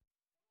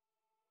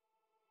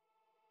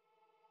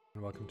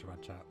and welcome to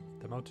Rad Chat,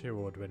 the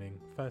multi-award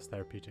winning first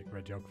therapeutic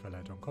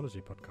radiographer-led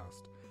oncology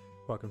podcast.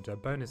 Welcome to a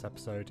bonus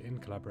episode in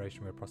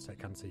collaboration with Prostate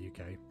Cancer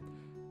UK.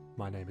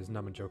 My name is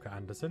Namanjilka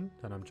Anderson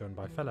and I'm joined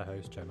by fellow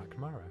host Joe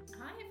McNamara.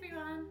 Hi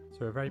everyone! So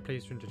we're very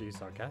pleased to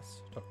introduce our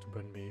guest, Dr.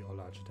 Bunmi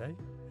Olajide,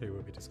 who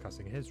will be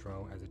discussing his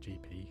role as a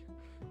GP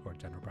or a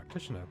general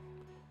practitioner.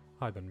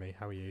 Hi Bunmi,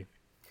 how are you?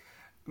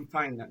 I'm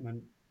fine,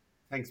 Natman.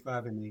 Thanks for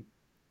having me.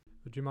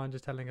 Would you mind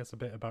just telling us a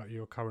bit about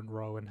your current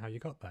role and how you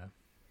got there?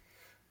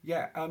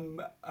 Yeah,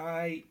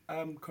 I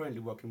am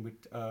currently working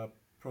with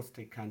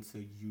Prostate Cancer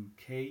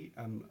UK.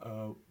 I'm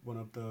one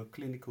of the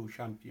clinical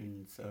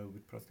champions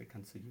with Prostate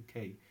Cancer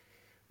UK.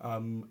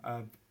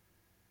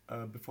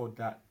 Before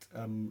that,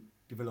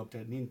 developed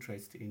an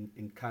interest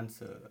in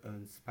cancer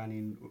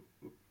spanning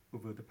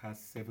over the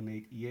past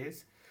 7-8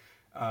 years.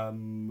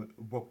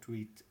 Worked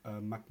with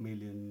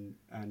Macmillan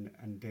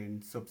and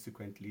then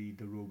subsequently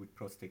the role with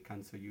Prostate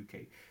Cancer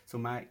UK. So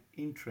my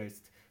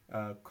interest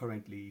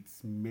currently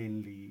it's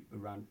mainly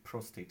around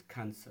prostate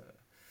cancer,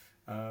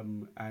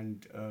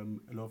 and a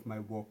lot of my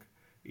work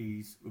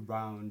is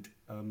around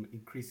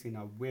increasing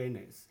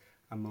awareness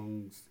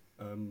amongst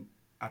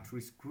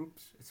at-risk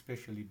groups,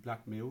 especially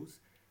Black males,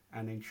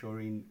 and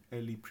ensuring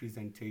early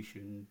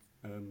presentation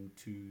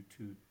to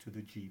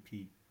the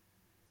GP.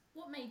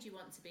 What made you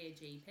want to be a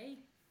GP?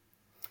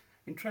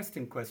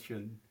 Interesting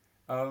question.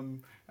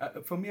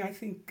 For me, I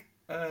think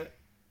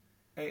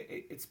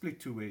it's split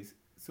two ways.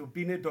 So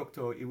being a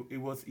doctor, it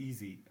was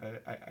easy.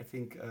 I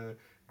think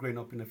growing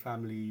up in a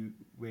family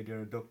where there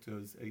are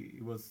doctors,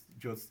 it was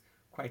just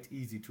quite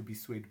easy to be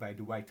swayed by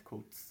the white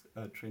coats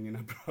training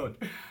abroad.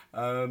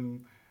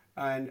 And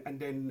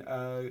then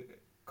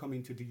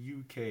coming to the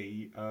UK,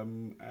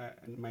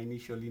 and my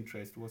initial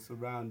interest was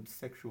around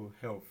sexual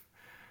health.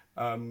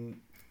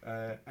 And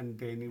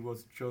then it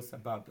was just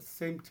about the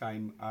same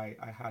time I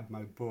had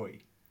my boy.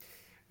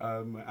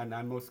 And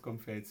I must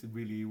confess, it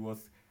really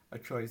was a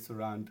choice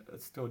around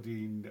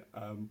studying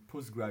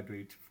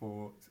postgraduate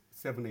for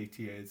 7-8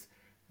 years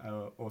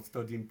or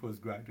studying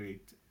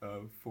postgraduate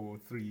for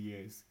 3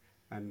 years.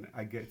 And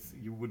I guess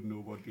you would know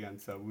what the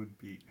answer would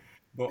be.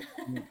 But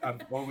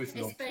I've always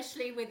loved...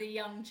 Especially with a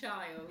young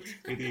child.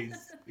 It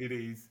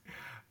is.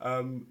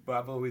 But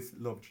I've always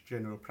loved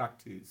general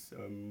practice.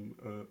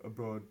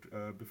 Abroad,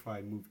 before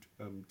I moved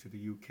to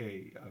the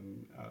UK,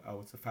 I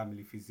was a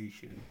family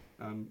physician.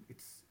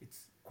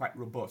 It's quite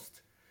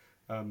robust,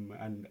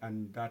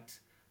 and that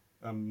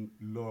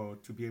law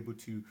to be able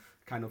to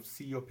kind of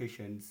see your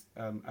patients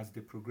as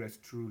they progress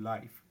through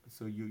life.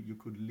 So you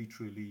could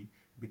literally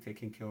be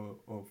taking care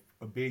of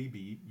a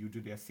baby. You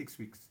do their 6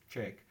 weeks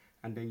check,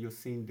 and then you're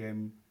seeing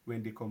them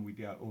when they come with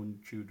their own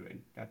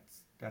children.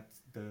 That's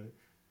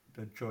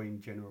the joy in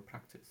general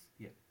practice.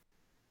 Yeah.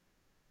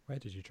 Where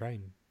did you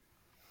train?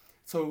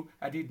 So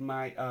I did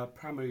my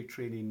primary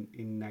training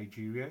in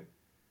Nigeria,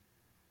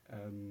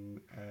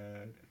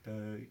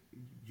 the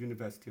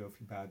University of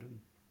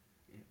Ibadan.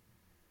 Yeah.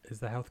 Is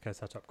the healthcare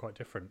setup quite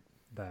different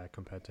there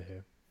compared to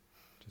here?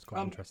 Just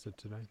quite interested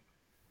to know.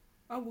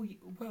 Oh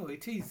well,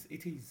 it is.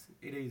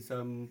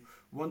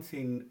 One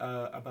thing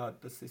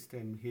about the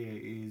system here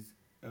is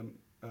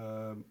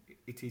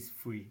it is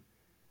free.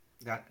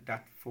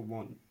 That for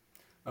one.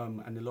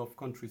 And a lot of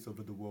countries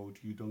over the world,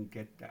 you don't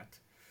get that.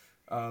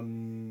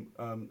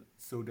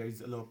 So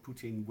there's a lot of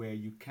put in where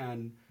you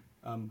can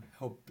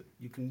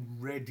you can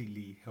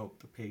readily help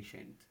the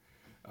patient.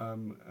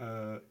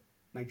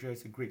 Nigeria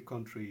is a great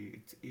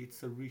country.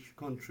 It's a rich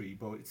country,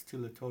 but it's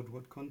still a third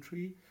world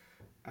country,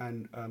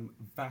 and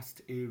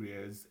vast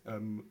areas,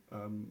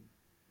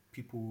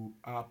 people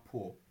are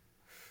poor.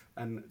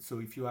 And so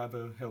if you have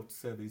a health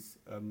service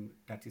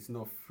that is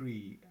not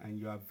free and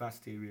you have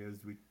vast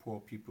areas with poor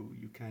people,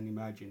 you can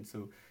imagine.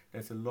 So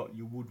there's a lot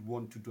you would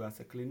want to do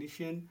as a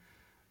clinician,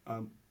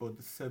 but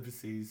the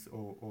services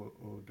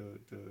or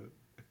the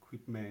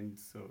equipment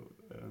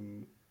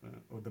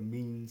or the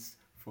means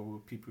for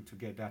people to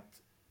get that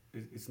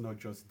is not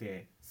just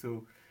there.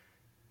 So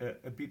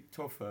a bit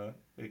tougher.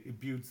 It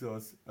builds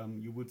us.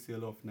 You would see a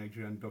lot of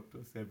Nigerian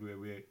doctors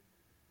everywhere.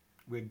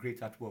 We're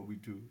great at what we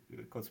do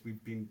because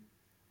we've been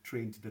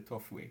trained the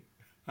tough way.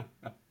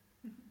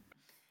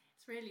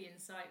 It's really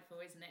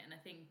insightful, isn't it? And I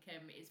think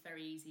it's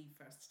very easy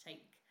for us to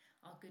take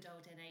our good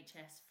old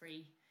NHS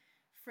free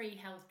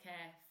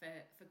healthcare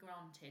for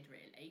granted,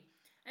 really.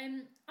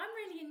 I'm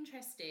really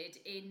interested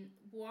in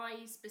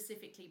why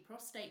specifically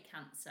prostate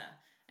cancer.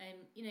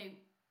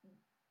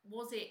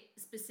 Was it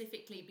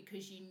specifically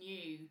because you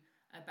knew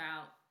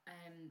about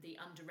the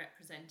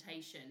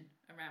underrepresentation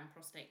around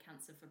prostate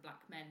cancer for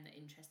Black men that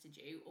interested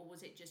you, or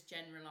was it just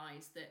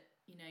generalised that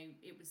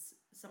it was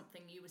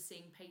something you were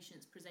seeing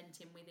patients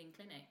presenting with in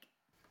clinic?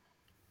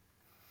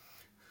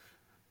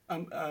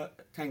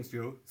 Thanks,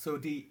 Joe. So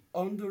the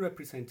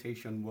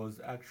underrepresentation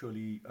was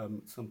actually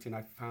something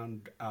I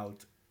found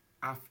out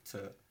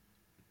after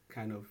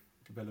kind of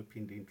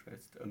developing the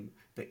interest.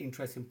 The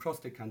interest in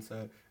prostate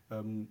cancer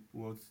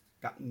was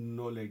that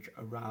knowledge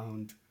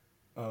around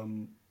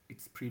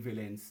its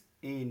prevalence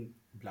in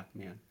Black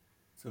men.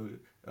 So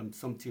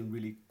something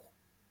really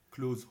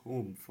close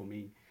home for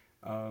me.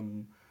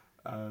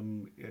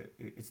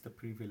 It's the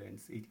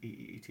prevalence.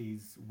 It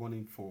is 1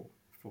 in 4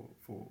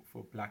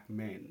 for black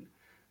men,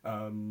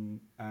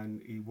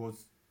 and it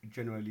was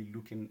generally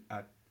looking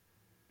at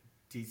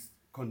this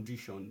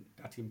condition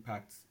that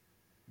impacts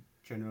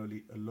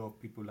generally a lot of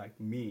people like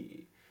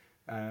me,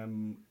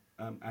 and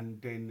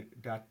then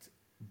that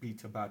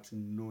bit about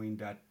knowing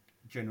that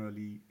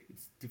generally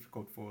it's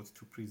difficult for us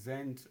to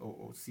present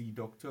or see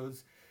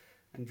doctors,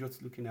 and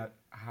just looking at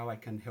how I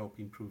can help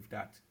improve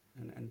that,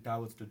 and that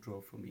was the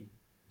draw for me.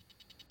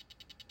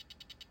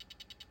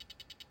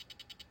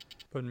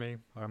 Bunmi,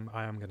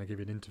 I am going to give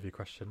you an interview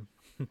question.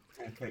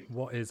 Okay.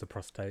 What is a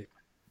prostate?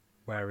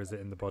 Where is it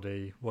in the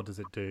body? What does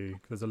it do?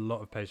 There's a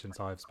lot of patients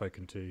I've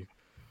spoken to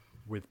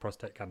with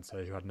prostate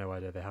cancer who had no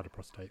idea they had a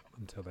prostate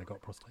until they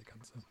got prostate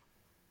cancer.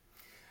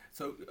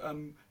 So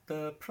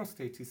the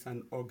prostate is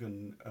an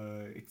organ.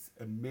 It's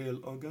a male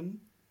organ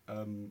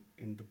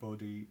in the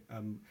body.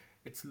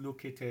 It's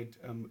located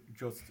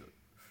just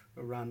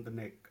around the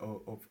neck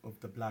of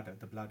the bladder.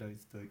 The bladder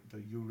is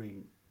the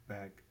urine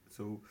bag.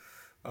 So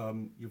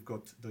you've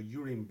got the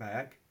urine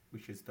bag,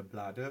 which is the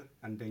bladder,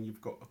 and then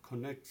you've got a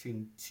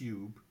connecting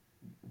tube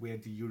where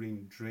the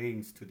urine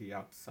drains to the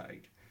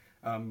outside.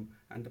 And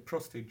the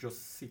prostate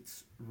just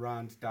sits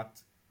around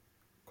that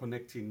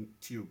connecting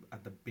tube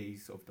at the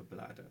base of the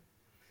bladder.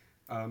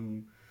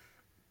 And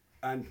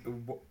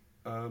what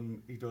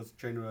it does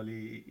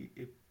generally,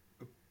 it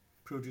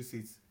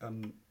produces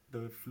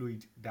the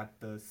fluid that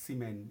the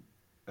semen,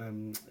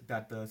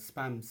 that the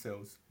sperm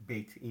cells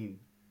bathe in.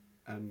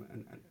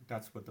 And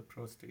that's what the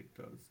prostate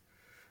does.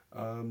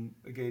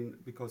 Again,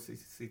 because it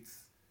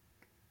sits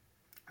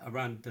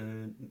around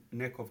the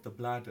neck of the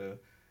bladder,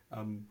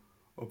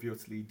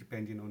 obviously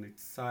depending on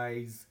its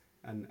size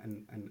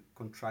and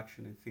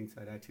contraction and things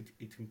like that,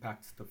 it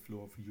impacts the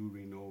flow of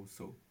urine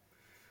also.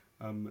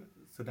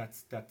 So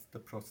that's the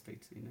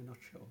prostate in a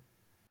nutshell.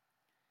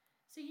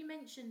 So you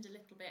mentioned a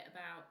little bit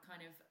about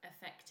kind of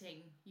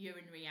affecting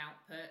urinary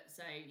output.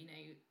 So,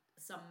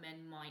 some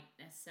men might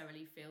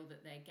necessarily feel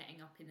that they're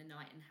getting up in the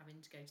night and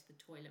having to go to the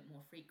toilet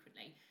more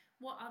frequently.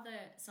 What other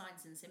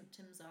signs and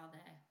symptoms are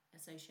there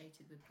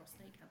associated with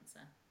prostate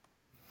cancer?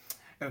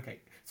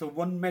 Okay, so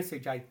one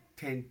message I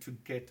tend to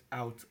get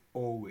out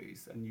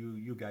always, and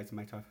you guys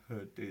might have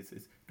heard this,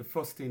 is the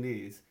first thing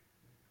is,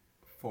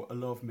 for a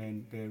lot of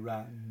men, there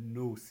are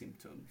no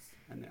symptoms,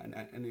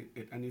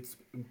 and it's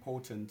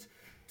important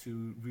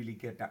to really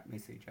get that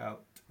message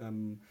out.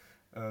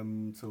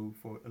 So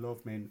for a lot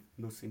of men,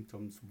 no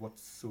symptoms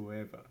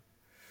whatsoever.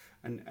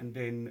 And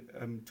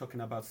then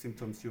talking about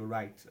symptoms, you're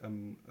right.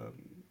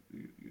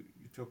 You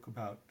talk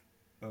about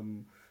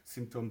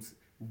symptoms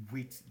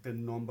with the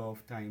number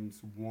of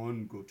times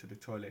one go to the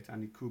toilet,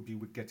 and it could be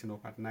with getting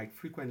up at night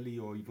frequently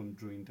or even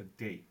during the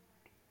day.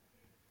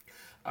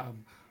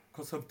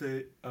 Because of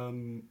the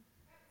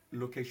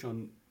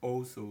location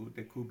also,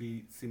 there could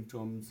be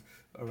symptoms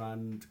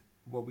around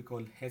what we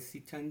call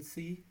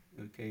hesitancy.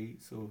 Okay,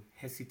 so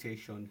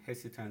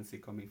hesitancy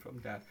coming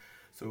from that.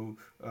 So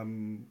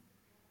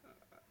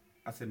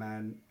as a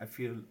man, I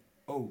feel,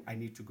 I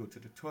need to go to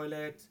the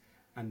toilet,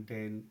 and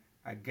then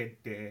I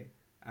get there,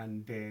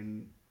 and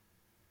then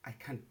I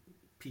can't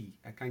pee,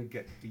 I can't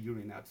get the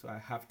urine out, so I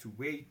have to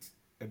wait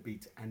a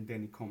bit, and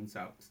then it comes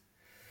out.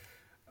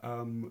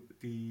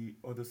 The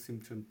other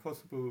symptom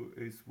possible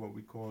is what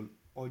we call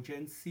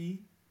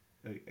urgency.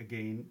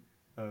 Again,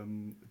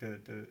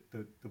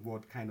 the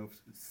word kind of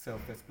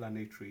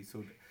self-explanatory.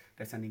 So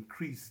there's an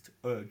increased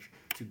urge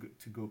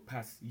to go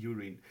past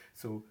urine.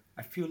 So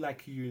I feel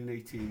like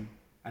urinating,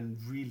 and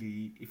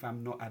really, if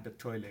I'm not at the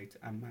toilet,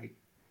 I might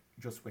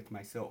just wet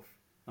myself.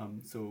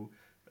 So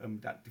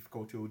that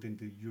difficulty holding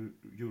the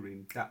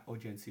urine, that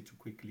urgency to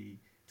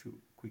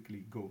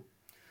quickly go.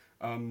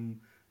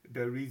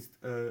 There is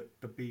the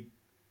big,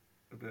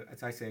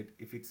 as I said,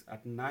 if it's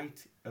at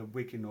night,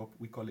 waking up,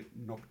 we call it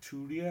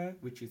nocturia,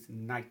 which is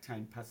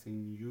nighttime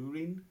passing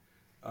urine.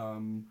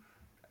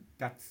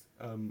 That's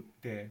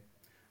there.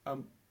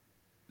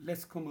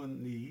 Less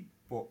commonly,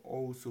 but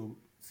also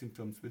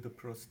symptoms with the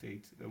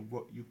prostate,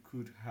 what you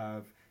could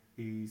have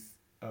is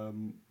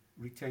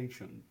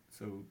retention.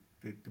 So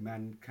the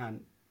man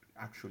can't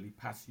actually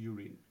pass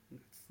urine.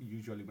 It's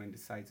usually when the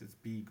size is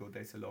big or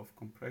there's a lot of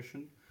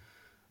compression.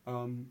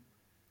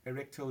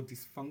 Erectile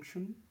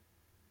dysfunction.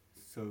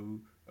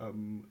 So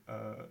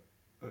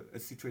a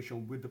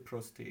situation with the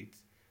prostate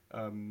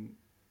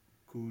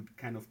could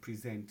kind of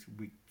present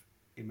with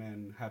a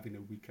man having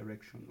a weak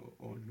erection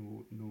or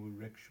no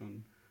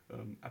erection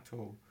at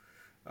all.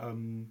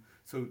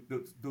 So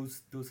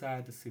those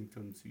are the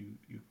symptoms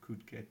you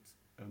could get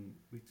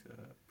with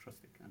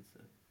prostate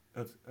cancer.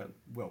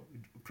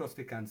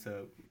 Prostate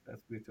cancer, as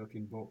we're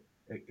talking about,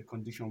 a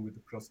condition with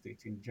the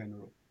prostate in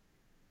general.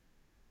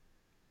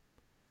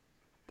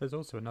 There's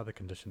also another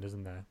condition,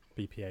 isn't there?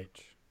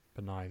 BPH,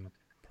 benign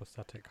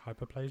prostatic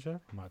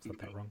hyperplasia. I might have said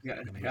that wrong.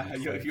 Yeah,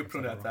 you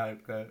pronounced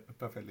that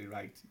perfectly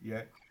right.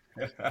 Yeah.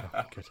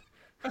 Oh,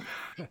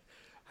 good.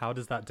 How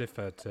does that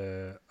differ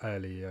to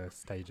earlier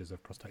stages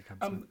of prostate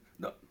cancer?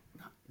 No,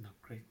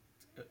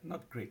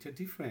 not greater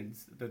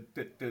difference.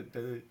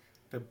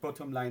 The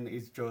bottom line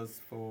is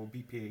just for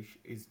BPH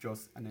is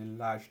just an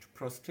enlarged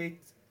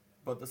prostate,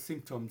 but the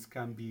symptoms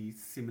can be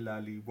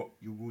similarly what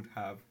you would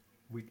have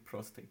with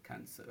prostate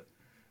cancer.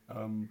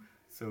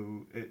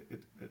 So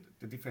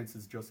the difference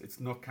is just it's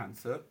not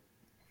cancer,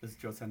 it's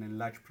just an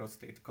enlarged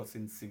prostate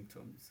causing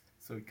symptoms.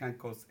 So it can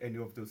cause any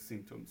of those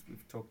symptoms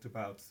we've talked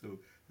about. So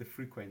the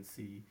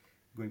frequency,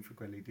 going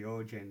frequently, the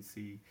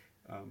urgency,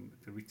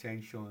 the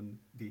retention,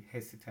 the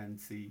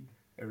hesitancy,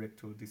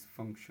 erectile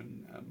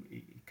dysfunction,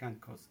 it can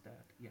cause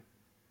that, yeah.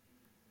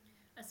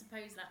 I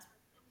suppose that's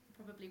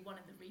probably one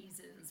of the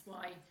reasons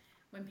why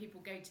when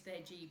people go to their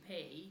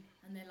GP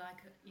and they're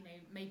like,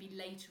 maybe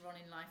later on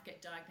in life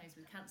get diagnosed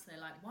with cancer, they're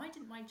like, why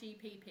didn't my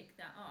GP pick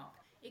that up?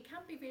 It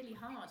can be really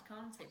hard,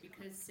 can't it?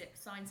 Because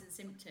signs and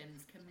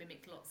symptoms can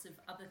mimic lots of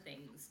other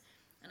things.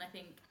 And I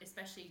think,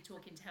 especially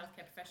talking to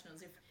healthcare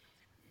professionals, if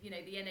the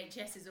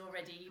NHS is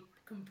already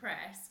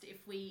compressed,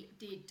 if we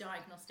did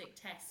diagnostic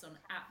tests on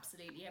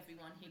absolutely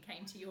everyone who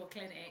came to your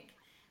clinic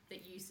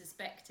that you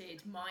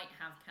suspected might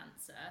have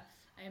cancer,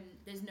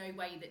 there's no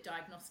way that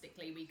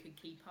diagnostically we could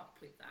keep up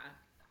with that.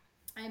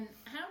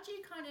 How do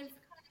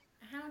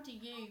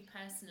you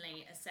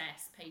personally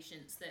assess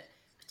patients that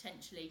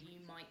potentially you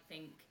might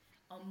think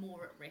are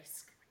more at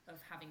risk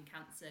of having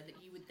cancer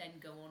that you would then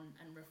go on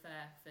and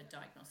refer for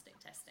diagnostic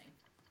testing?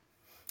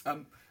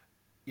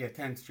 Yeah,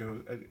 thanks,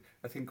 Joe.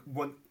 I think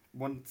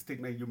one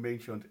statement you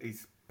mentioned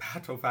is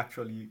part of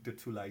actually the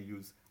tool I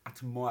use,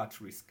 more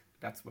at risk.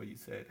 That's what you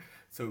said.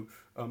 So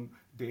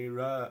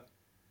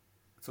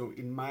so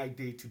in my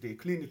day-to-day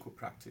clinical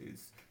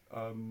practice,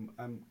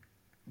 I'm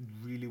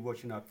really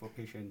watching out for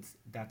patients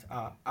that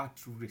are at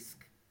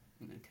risk.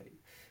 Okay,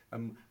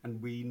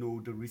 and we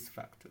know the risk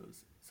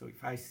factors. So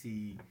if I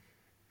see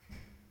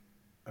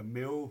a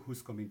male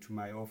who's coming to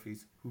my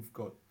office who's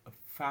got a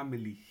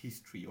family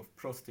history of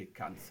prostate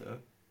cancer,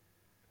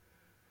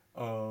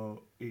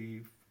 or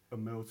if a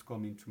male's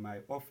coming to my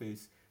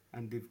office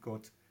and they've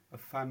got a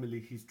family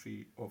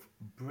history of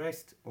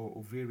breast or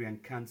ovarian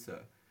cancer,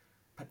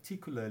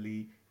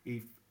 particularly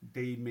if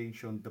they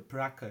mention the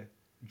BRCA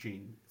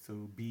gene,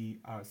 so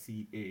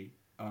BRCA,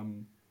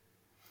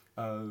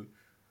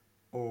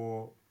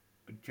 or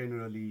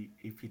generally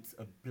if it's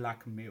a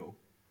black male.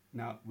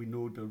 Now we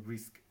know the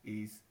risk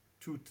is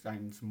 2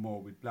 times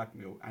more with black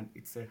male, and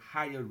it's a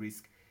higher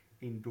risk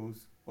in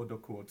those other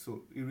cohorts.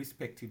 So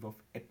irrespective of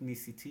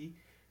ethnicity,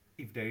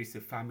 if there is a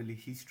family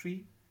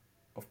history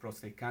of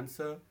prostate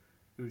cancer,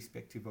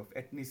 irrespective of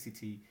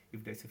ethnicity,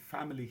 if there's a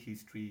family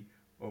history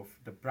of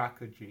the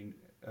BRCA gene,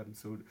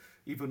 so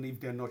even if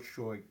they're not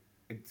sure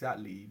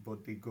exactly,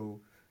 but they go,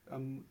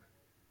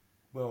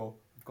 well,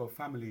 I've got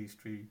family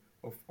history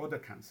of other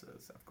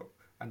cancers.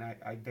 And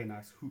I then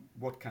ask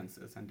what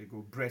cancers, and they go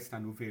breast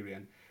and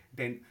ovarian.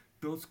 Then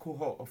those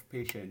cohort of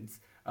patients,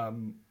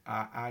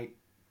 I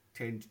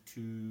tend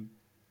to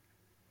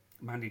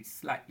manage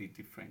slightly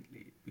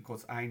differently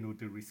because I know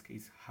the risk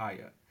is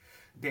higher.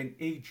 Then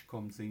age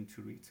comes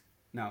into it.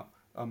 Now,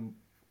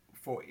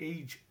 for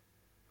age,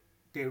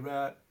 there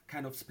are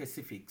kind of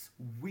specifics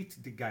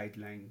with the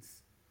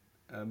guidelines.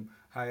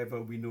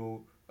 However, we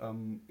know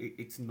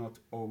it's not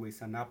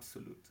always an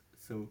absolute.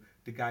 So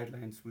the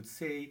guidelines would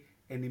say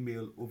any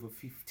male over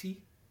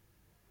 50,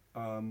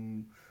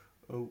 from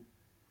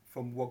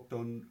work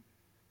done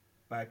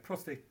by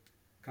Prostate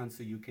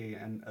Cancer UK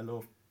and a lot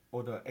of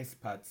other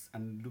experts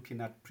and looking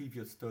at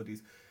previous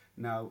studies.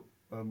 Now,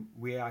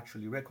 we're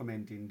actually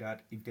recommending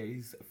that if there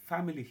is a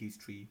family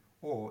history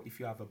or if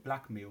you have a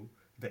black male,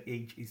 the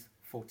age is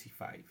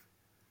 45.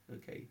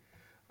 Okay.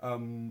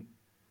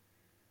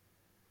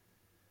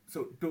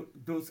 So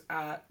those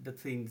are the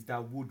things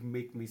that would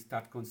make me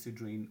start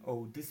considering,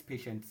 this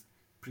patient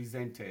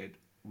presented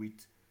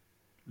with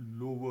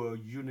lower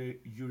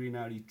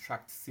urinary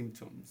tract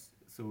symptoms,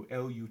 so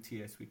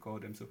LUTS we call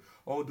them. So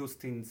all those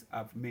things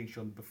I've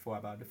mentioned before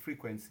about the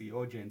frequency,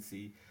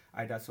 urgency,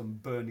 either some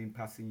burning,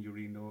 passing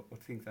urine or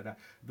things like that.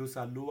 Those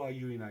are lower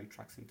urinary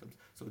tract symptoms.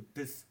 So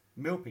this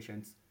male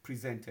patients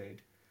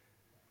presented,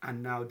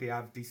 and now they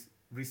have these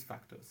risk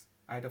factors,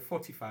 either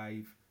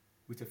 45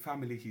 with a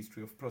family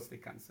history of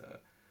prostate cancer.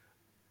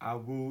 I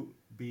will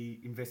be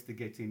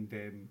investigating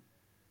them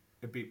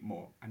a bit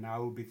more, and I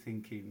will be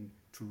thinking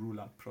to rule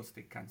out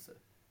prostate cancer.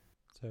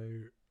 So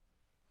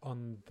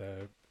on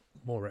the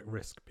more at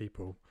risk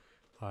people,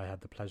 I had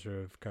the pleasure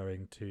of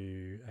going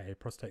to a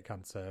prostate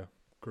cancer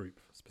group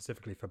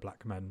specifically for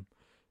black men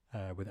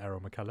with Errol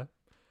McKellar.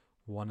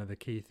 One of the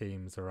key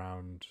themes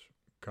around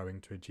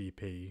going to a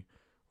GP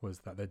was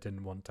that they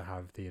didn't want to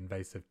have the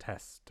invasive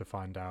tests to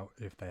find out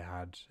if they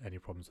had any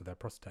problems with their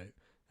prostate.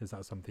 Is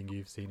that something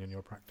you've seen in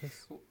your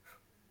practice?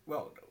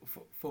 Well,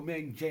 for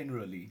men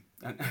generally,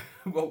 and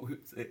what we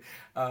would say,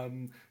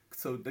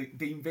 so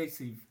the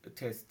invasive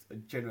test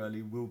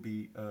generally will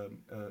be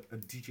a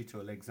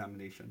digital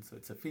examination, so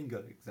it's a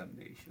finger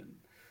examination.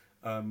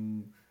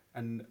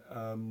 And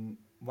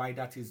why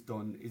that is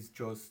done is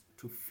just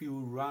to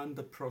feel around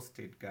the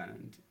prostate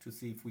gland to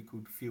see if we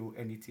could feel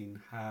anything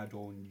hard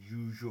or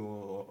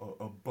unusual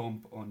or a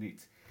bump on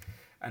it.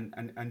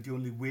 And the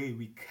only way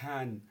we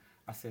can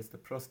assess the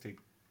prostate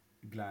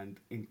gland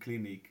in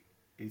clinic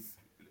is,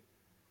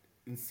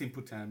 in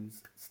simple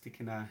terms,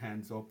 sticking our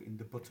hands up in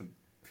the bottom.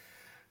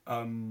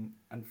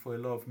 And for a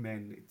lot of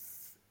men,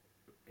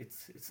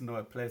 it's not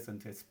a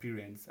pleasant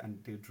experience,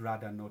 and they'd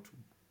rather not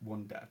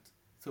want that.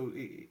 So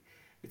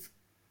it's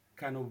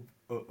kind of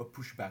a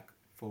pushback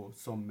for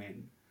some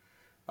men.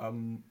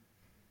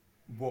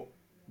 What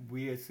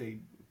we are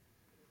saying,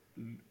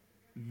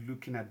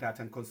 looking at that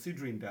and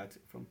considering that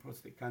from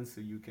Prostate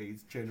Cancer UK,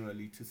 is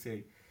generally to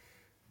say,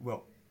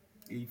 well,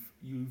 if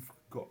you've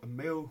got a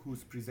male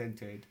who's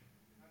presented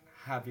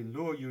having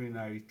lower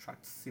urinary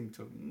tract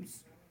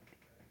symptoms,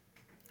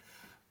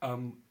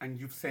 and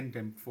you've sent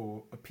them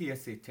for a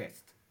PSA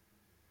test,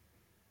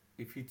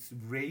 if it's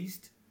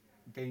raised,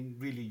 then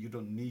really you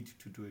don't need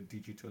to do a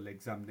digital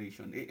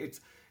examination.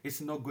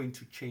 It's not going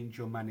to change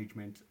your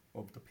management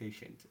of the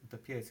patient. If the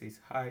PSA is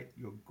high,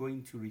 you're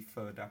going to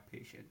refer that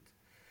patient.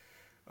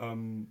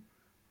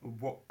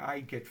 What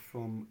I get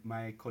from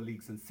my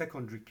colleagues in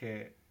secondary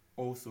care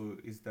also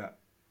is that,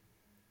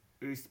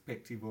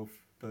 irrespective of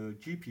the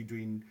GP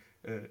doing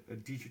a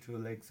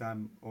digital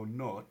exam or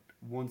not,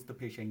 once the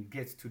patient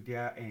gets to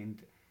their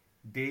end,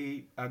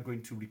 they are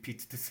going to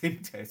repeat the same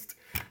test.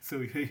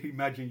 So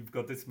imagine you've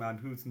got this man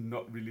who's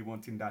not really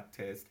wanting that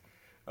test.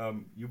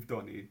 You've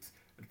done it,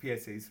 the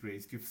PSA is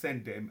raised, you've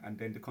sent them, and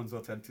then the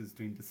consultant is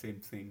doing the same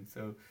thing.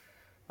 So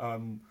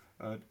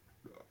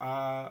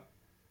our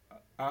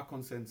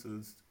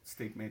consensus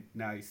statement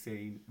now is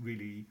saying,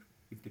 really,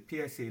 if the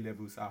PSA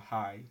levels are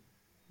high,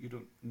 you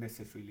don't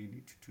necessarily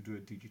need to do a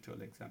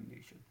digital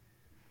examination.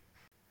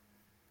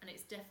 And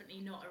it's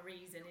definitely not a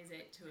reason, is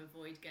it, to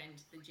avoid going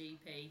to the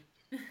GP?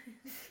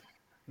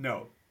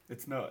 No,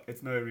 it's not.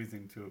 It's not a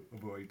reason to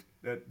avoid.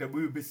 There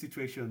will be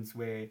situations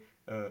where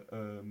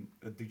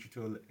a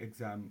digital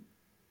exam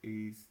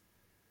is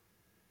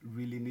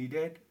really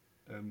needed.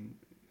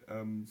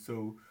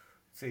 So,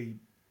 say,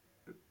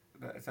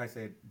 as I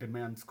said, the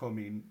man's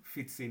coming,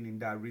 fits in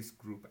that risk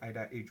group,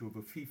 either age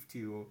over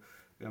 50 or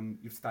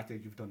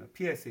you've done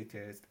a PSA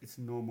test, it's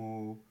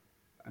normal,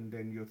 and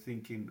then you're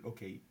thinking,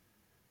 okay,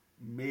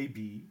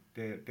 maybe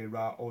there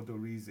are other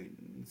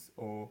reasons,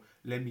 or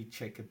let me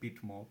check a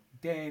bit more.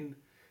 Then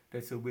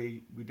there's a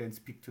way we then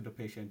speak to the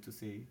patient to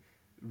say,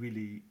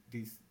 really,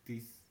 this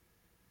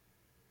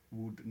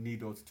would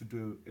need us to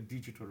do a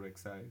digital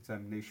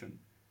examination.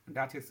 And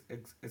that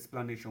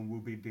explanation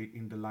will be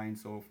in the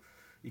lines of,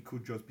 it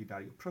could just be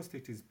that your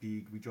prostate is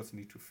big, we just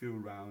need to feel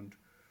around,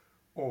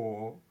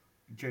 or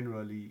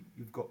generally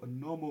you've got a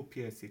normal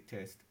PSA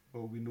test,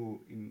 but we know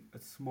in a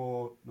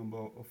small number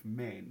of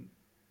men,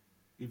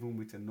 even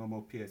with a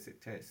normal PSA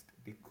test,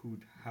 they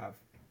could have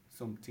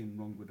something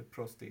wrong with the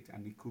prostate,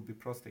 and it could be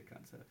prostate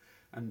cancer.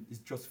 And it's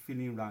just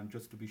feeling around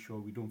just to be sure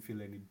we don't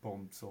feel any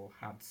bumps or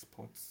hard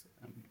spots.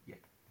 Yeah.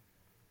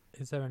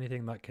 Is there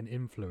anything that can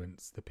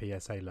influence the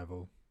PSA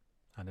level,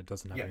 and it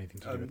doesn't have anything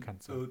to do with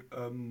cancer? So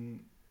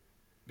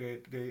there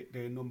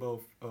are a number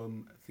of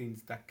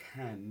things that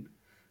can.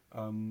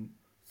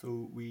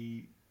 So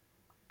we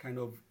kind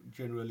of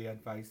generally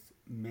advise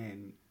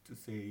men to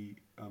say,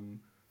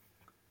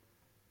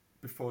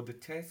 before the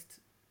test,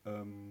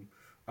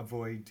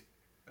 avoid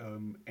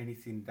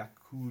anything that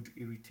could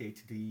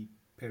irritate the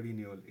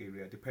perineal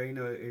area. The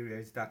perineal area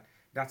is that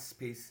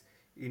space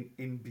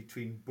in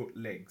between both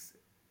legs,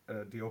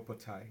 the upper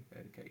thigh.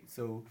 Okay,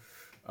 so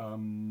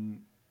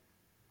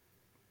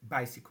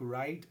bicycle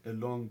ride, a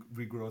long,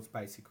 rigorous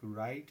bicycle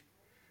ride,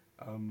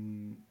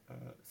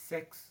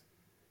 sex,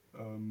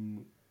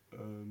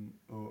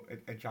 or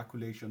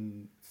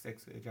ejaculation,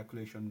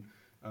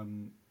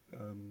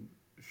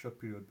 short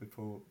period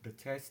before the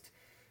test.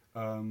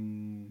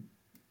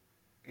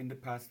 In the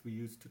past, we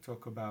used to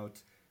talk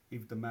about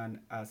if the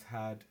man has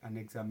had an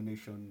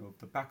examination of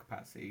the back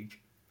passage,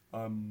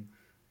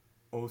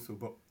 also,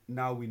 but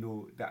now we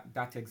know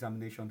that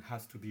examination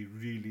has to be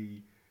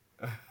really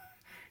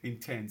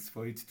intense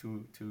for it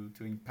to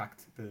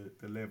impact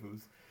the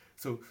levels.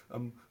 So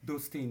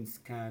those things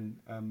can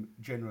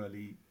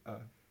generally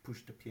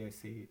push the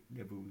PSA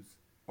levels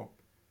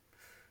up.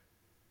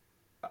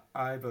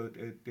 However,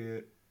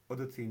 the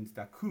other things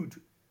that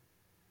could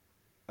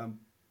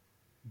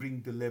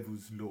bring the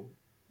levels low.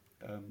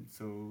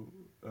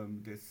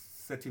 There's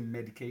certain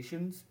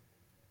medications.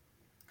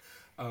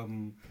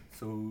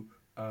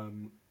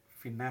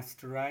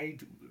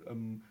 Finasteride,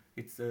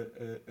 it's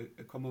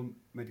a common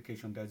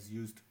medication that's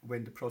used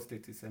when the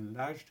prostate is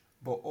enlarged,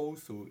 but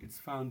also it's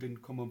found in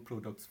common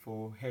products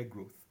for hair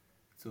growth.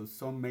 So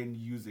some men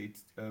use it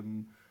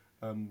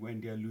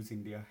when they are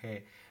losing their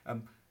hair,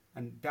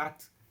 and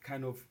that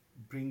kind of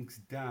brings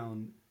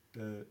down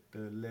the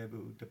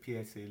level, the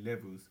PSA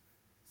levels.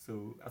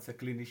 So as a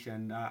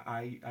clinician,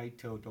 I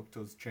tell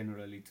doctors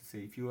generally to say,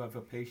 if you have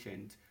a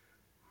patient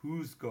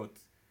who's got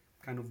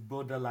kind of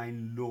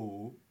borderline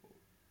low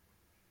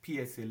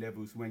PSA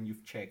levels when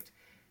you've checked,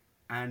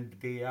 and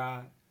they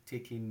are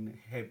taking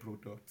hair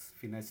products,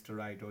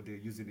 finasteride, or they're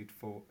using it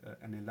for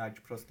an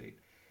enlarged prostate,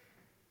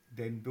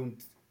 then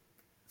don't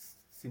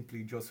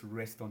simply just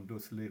rest on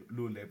those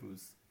low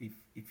levels.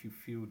 If you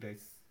feel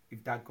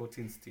if that gut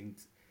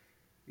instinct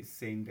is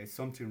saying there's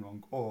something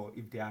wrong, or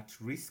if they're at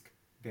risk,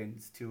 then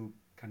still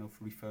kind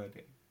of refer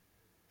them.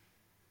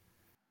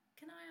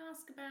 Can I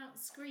ask about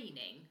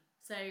screening?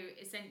 So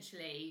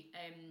essentially,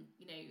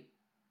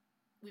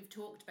 we've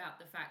talked about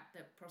the fact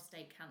that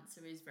prostate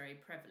cancer is very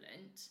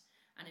prevalent,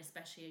 and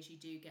especially as you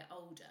do get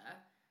older.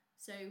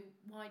 So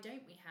why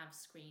don't we have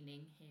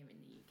screening here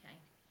in the UK?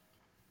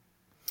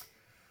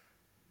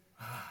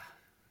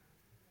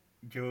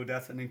 Joe,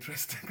 that's an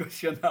interesting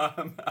question.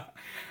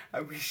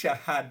 I wish I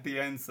had the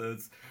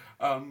answers.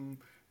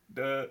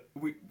 The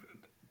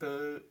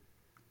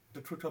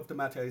truth of the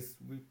matter is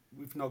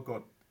we've not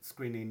got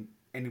screening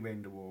anywhere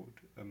in the world.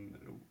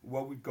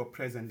 What we've got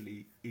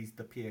presently is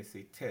the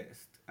PSA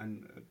test,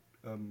 and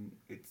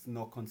it's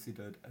not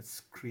considered a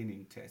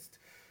screening test,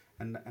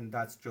 and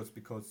that's just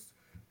because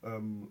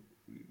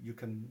you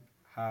can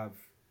have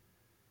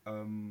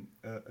a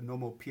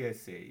normal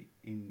PSA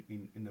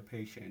in a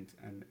patient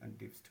and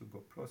they've still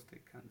got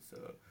prostate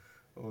cancer,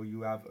 or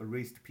you have a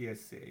raised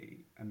PSA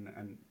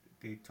and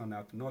they turn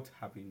out not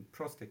having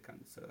prostate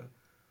cancer,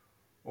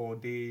 or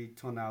they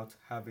turn out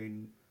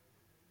having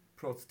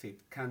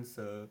prostate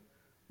cancer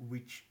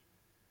which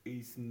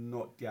is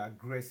not the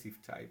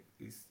aggressive type,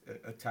 is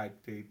a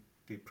type they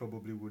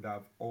probably would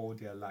have all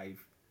their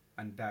life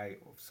and die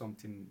of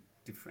something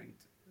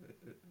different.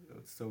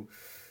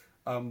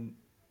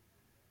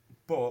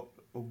 But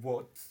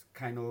what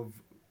kind of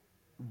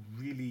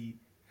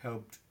really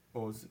helped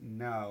us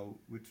now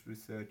with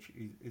research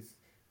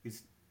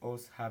is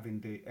us having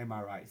the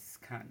MRI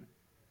scan.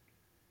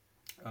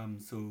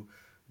 So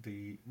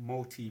the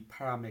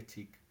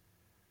multi-parametric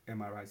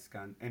MRI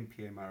scan,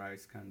 MPMRI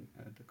scan,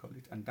 they call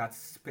it, and that's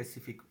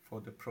specific for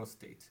the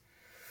prostate.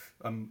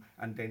 And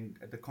then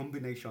the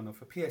combination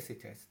of a PSA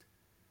test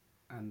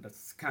and a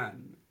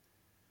scan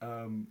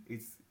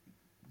is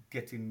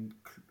getting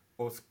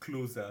us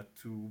closer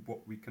to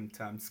what we can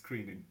term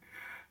screening.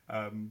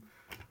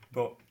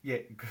 But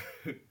yeah,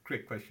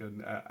 great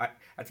question.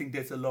 I think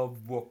there's a lot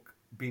of work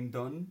being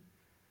done,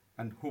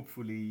 and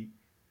hopefully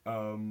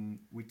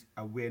with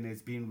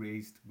awareness being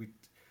raised, with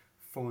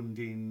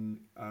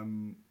funding,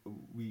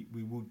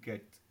 we would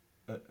get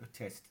a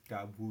test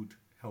that would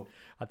help.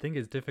 I think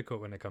it's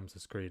difficult when it comes to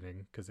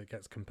screening because it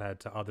gets compared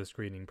to other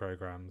screening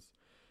programs,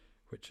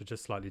 which are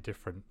just slightly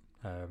different.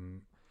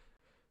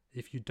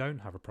 If you don't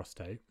have a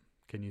prostate,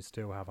 can you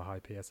still have a high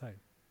PSA?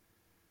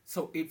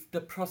 So if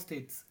the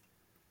prostate's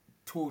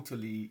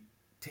totally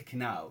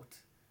taken out,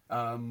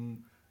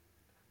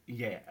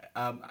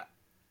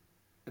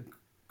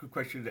 good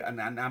question,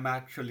 and I'm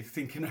actually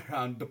thinking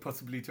around the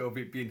possibility of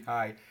it being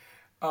high.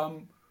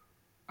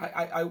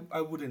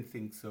 I wouldn't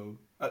think so.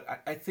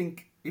 I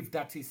think if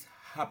that is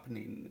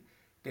happening,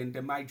 then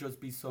there might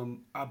just be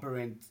some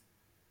aberrant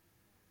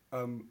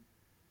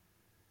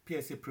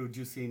PSA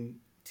producing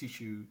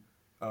tissue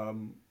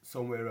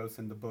somewhere else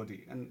in the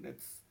body, and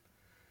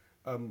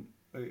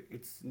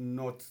it's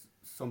not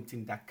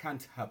something that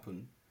can't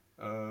happen.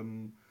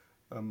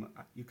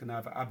 You can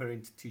have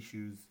aberrant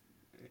tissues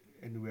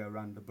anywhere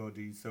around the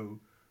body, so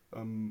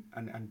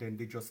and then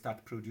they just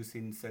start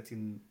producing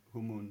certain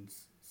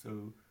hormones.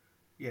 So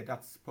yeah,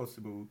 that's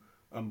possible.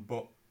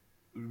 But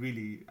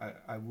really,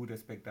 I would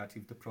expect that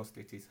if the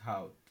prostate is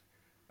out,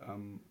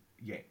 then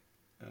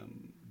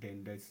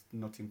there's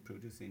nothing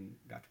producing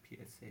that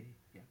PSA.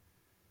 Yeah.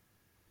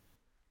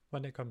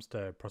 When it comes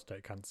to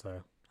prostate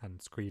cancer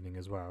and screening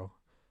as well,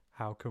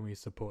 how can we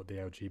support the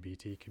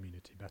LGBT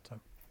community better?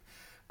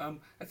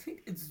 I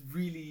think it's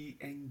really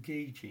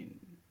engaging.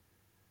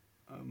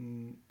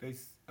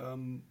 There's a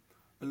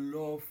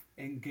lot of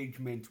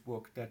engagement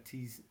work that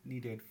is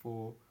needed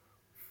for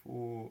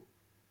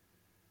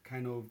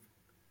kind of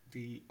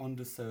the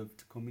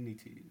underserved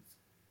communities.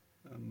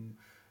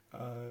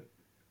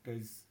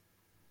 There's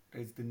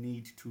the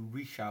need to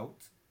reach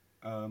out.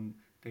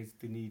 There's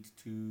the need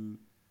to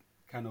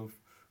kind of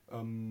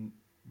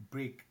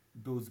break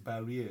those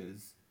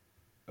barriers.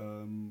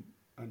 And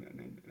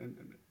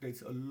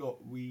there's a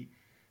lot we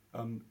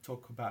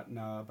talk about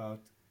now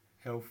about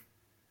health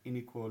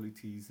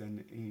inequalities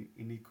and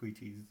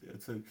inequities.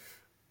 So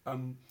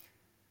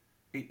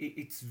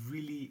it's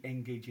really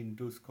engaging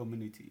those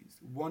communities.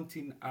 One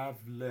thing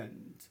I've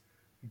learned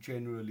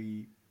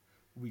generally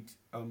with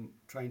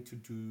trying to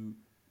do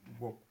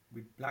work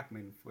with black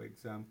men, for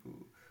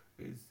example,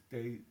 is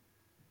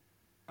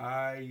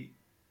I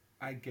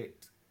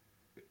get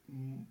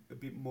a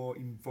bit more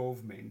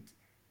involvement,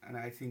 and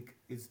I think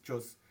it's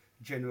just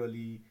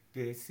generally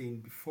they're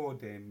seeing before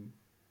them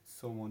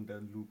someone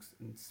that looks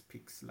and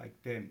speaks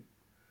like them,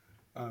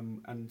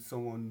 and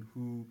someone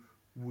who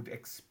would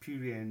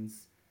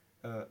experience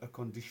a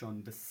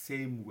condition the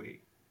same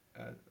way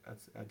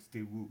as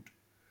they would,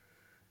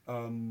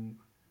 and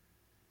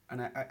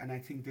I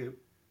think the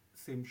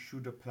same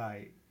should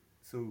apply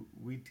So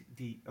with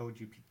the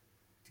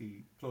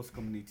LGBT plus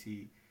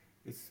community,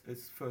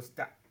 it's first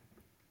that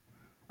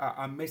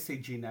our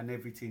messaging and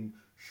everything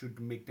should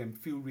make them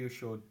feel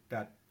reassured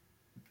that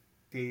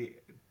they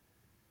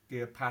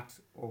they're part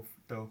of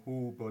the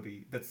whole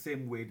body. The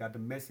same way that the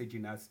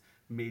messaging has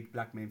made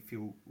black men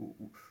feel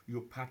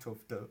you're part of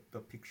the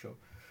picture.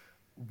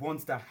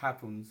 Once that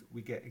happens,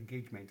 we get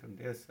engagement on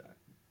their side.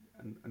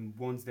 And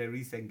once there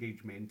is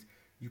engagement,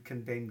 you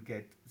can then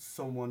get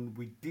someone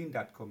within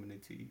that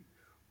community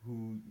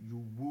who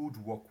you would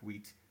work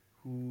with,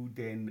 who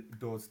then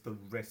does the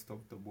rest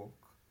of the work.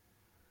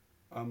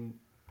 Um,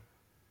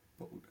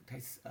 but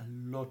there's a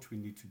lot we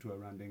need to do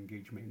around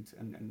engagement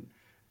and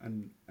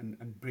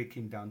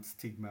breaking down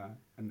stigma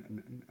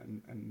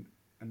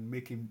and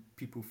making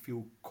people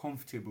feel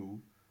comfortable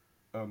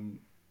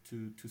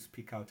to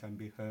speak out and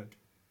be heard.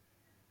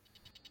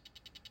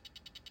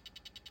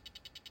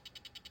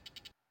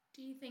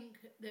 Do you think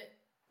that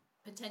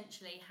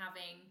potentially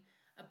having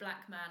a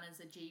black man as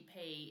a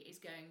GP is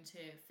going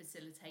to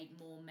facilitate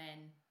more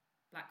men,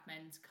 black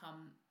men, to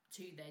come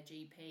to their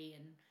GP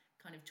and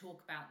kind of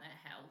talk about their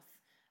health?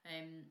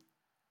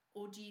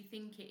 Or do you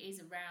think it is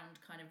around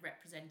kind of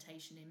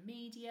representation in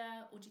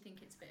media, or do you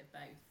think it's a bit of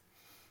both?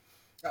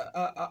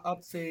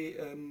 I'd say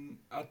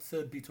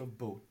a bit of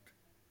both,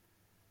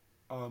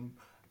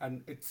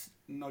 and it's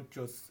not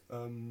just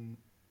a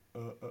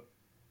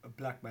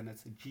black man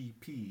as a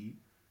GP.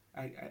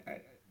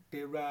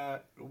 There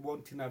are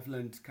one thing I've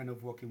learned kind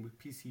of working with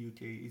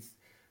PCUK is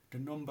the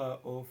number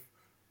of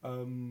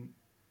um,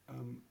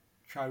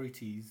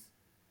 charities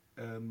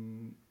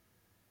um,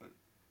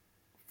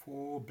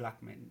 for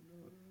black men,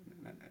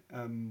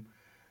 um,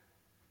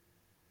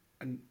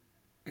 and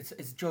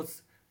it's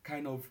just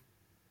kind of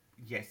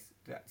yes,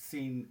 that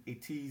seeing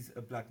it is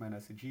a black man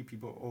as a GP,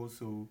 but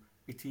also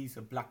it is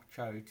a black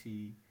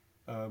charity,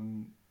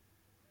 um,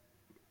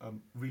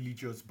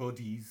 religious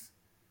bodies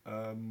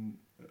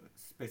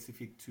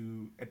specific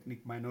to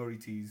ethnic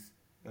minorities.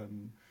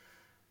 Um,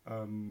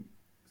 um,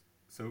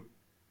 so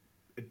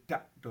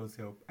that does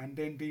help. And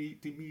then the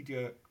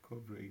media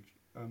coverage.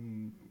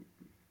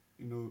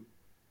 You know,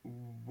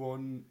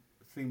 one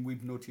thing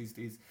we've noticed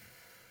is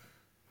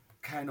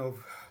kind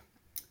of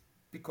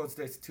because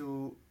there's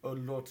still a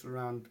lot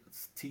around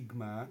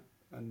stigma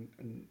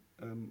and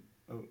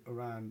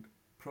around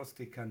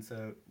prostate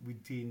cancer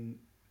within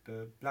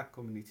the black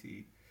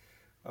community.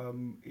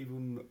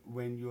 Even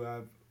when you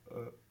have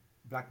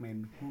black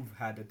men who've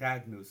had a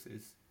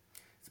diagnosis,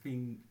 it's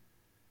been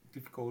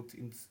difficult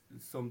in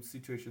some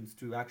situations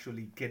to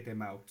actually get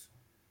them out.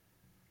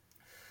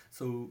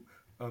 So,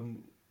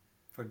 um,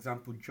 for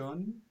example,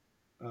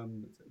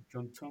 um,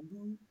 John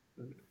Turnbull,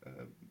 uh,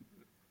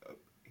 uh,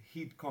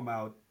 he'd come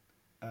out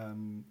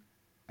um,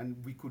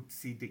 and we could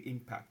see the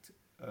impact.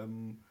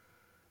 Um,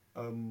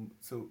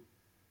 so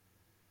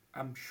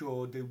I'm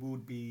sure there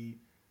would be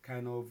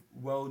kind of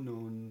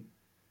well-known,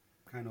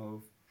 kind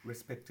of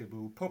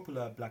respectable,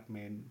 popular black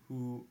men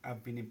who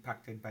have been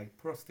impacted by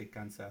prostate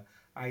cancer,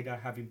 either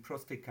having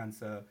prostate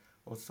cancer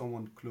or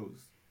someone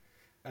close.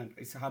 And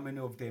it's how many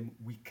of them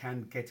we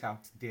can get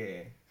out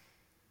there,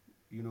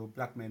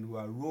 black men who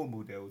are role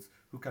models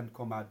who can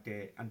come out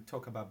there and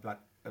talk about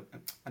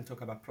and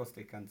talk about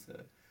prostate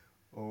cancer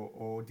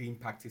or the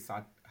impact it's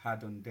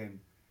had on them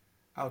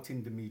out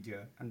in the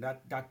media, and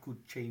that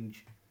could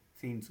change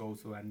things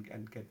also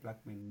and get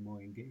black men more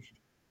engaged.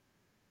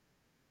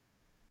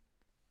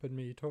 But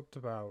you talked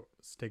about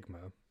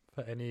stigma.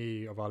 For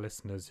any of our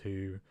listeners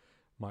who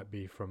might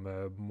be from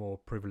a more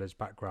privileged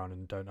background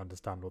and don't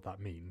understand what that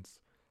means,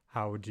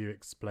 how would you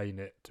explain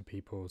it to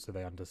people so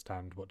they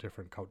understand what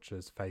different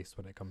cultures face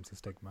when it comes to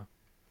stigma?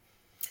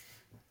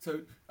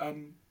 So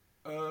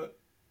uh,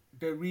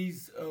 there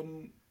is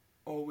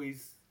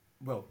always,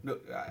 well, no,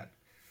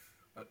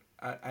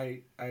 I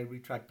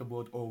retract the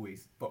word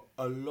always, but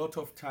a lot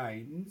of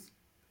times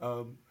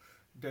um,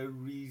 there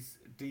is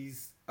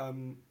this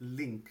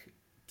link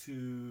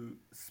to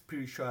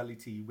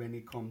spirituality when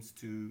it comes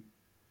to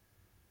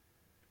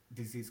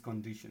disease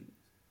conditions.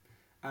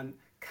 And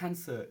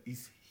cancer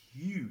is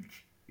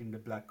huge in the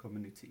black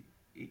community.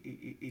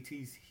 It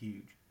is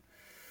huge.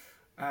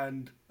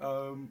 And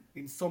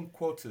in some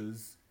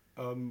quarters,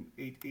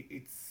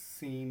 it's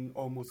seen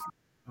almost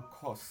a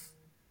curse.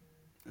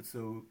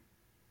 So,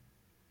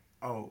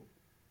 oh,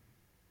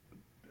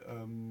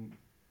 um,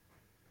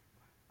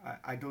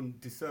 I don't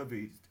deserve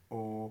it,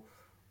 or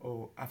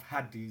I've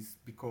had this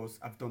because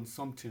I've done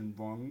something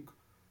wrong,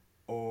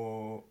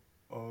 or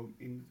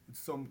in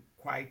some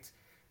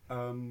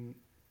um,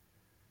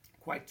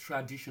 quite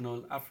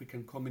traditional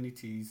African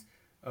communities,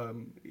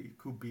 it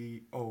could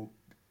be, oh,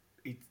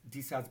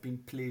 this has been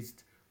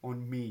placed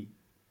on me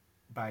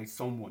by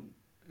someone.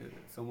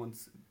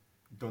 Someone's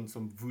done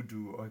some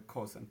voodoo or a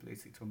curse and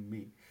placed it on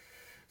me.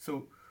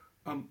 So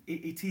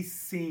it is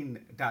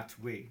seen that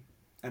way.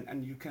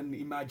 And you can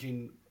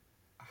imagine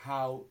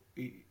how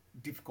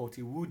difficult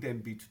it would then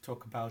be to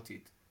talk about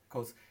it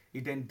because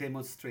it then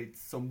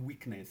demonstrates some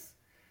weakness.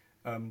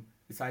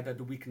 It's either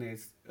the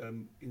weakness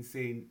in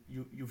saying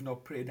you've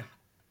not prayed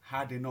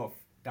had enough.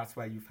 That's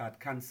why you've had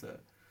cancer,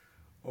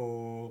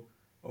 or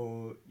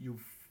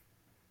you've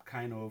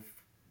kind of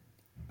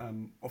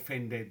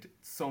offended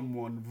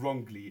someone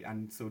wrongly,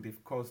 and so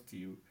they've caused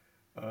you.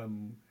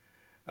 Um,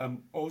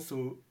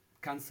 Also,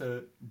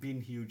 cancer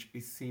being huge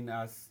is seen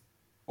as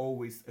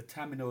always a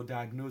terminal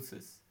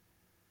diagnosis.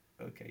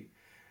 Okay,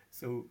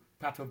 so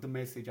part of the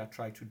message I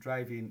try to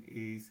drive in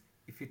is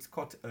if it's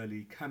caught early,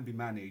 it can be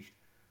managed.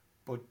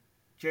 But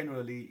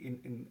generally,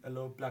 in a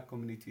lot of black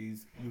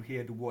communities, you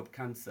hear the word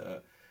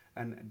cancer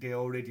and they're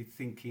already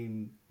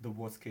thinking the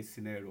worst case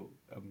scenario.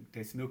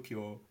 There's no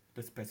cure,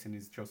 this person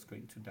is just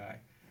going to die.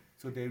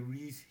 So there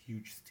is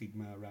huge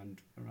stigma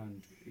around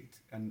it,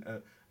 and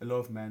a lot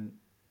of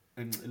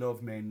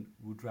men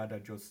would rather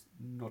just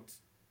not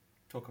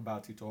talk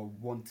about it or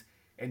want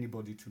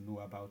anybody to know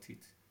about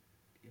it.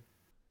 Yeah.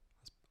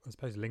 I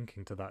suppose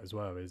linking to that as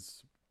well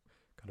is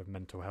kind of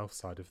mental health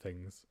side of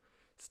things.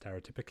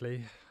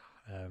 Stereotypically,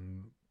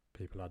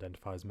 people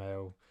identify as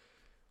male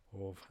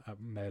or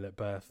male at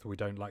birth. We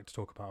don't like to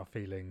talk about our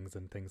feelings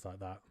and things like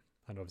that.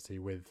 And obviously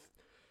with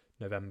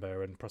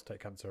November and Prostate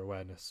Cancer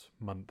Awareness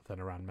Month and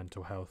around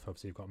mental health,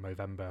 obviously you've got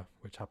Movember,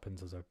 which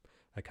happens as a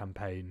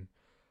campaign.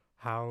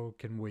 How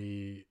can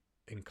we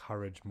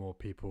encourage more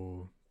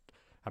people?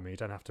 I mean, you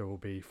don't have to all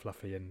be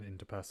fluffy and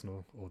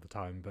interpersonal all the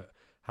time, but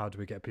how do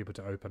we get people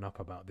to open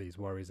up about these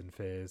worries and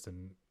fears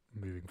and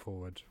moving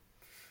forward?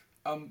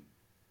 I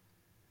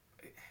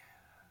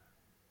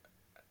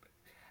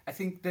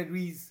think there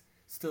is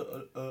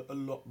still a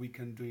lot we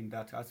can do in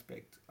that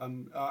aspect.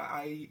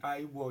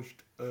 I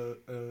watched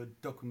a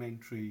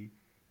documentary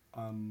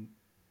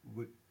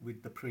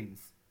with the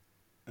Prince,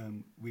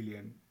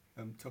 William,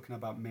 talking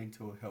about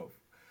mental health.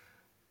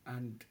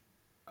 And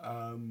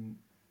I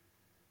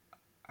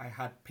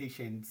had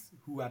patients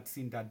who had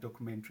seen that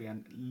documentary,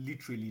 and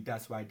literally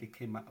that's why they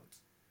came out.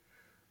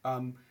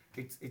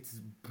 It's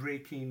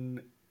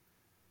breaking.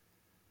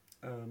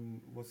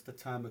 What's the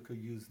term I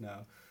could use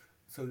now?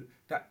 So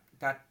that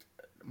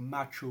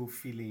macho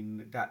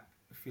feeling, that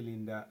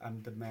feeling that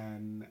I'm the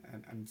man,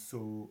 and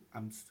so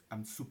I'm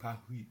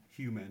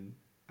superhuman.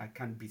 I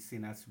can't be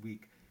seen as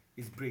weak.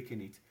 Is breaking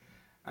it,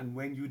 and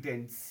when you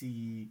then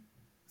see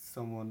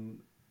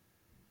someone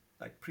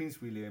like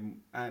Prince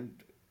William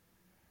and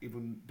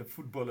even the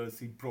footballers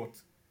he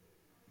brought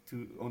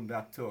to on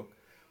that talk,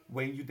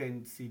 when you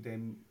then see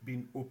them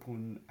being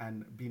open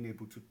and being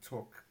able to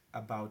talk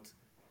about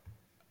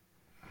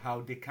how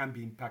they can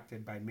be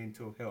impacted by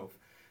mental health,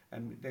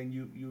 and then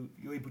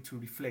you're able to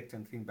reflect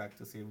and think back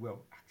to say, well,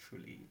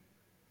 actually,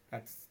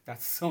 that's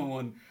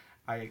someone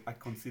I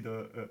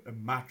consider a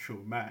macho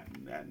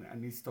man,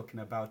 and he's talking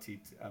about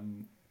it.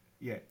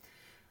 Yeah.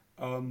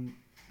 Um,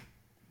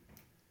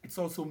 it's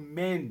also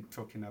men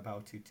talking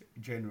about it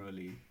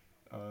generally,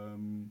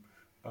 and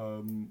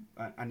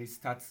it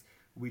starts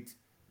with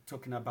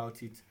talking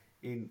about it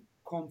in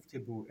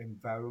comfortable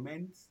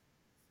environments.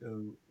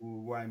 So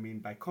what I mean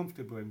by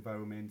comfortable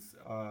environments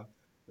are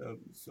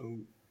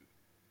so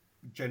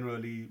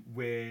generally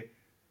where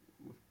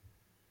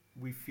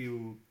we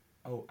feel,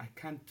 oh, I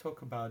can't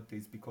talk about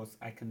this because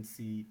I can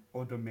see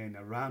other men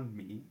around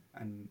me,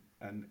 and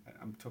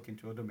I'm talking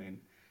to other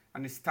men,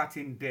 and it's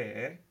starting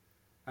there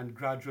and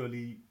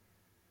gradually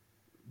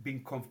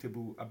being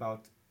comfortable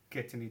about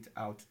getting it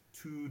out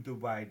to the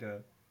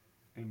wider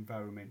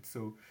environment.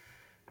 So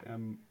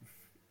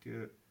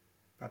the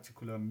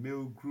particular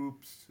male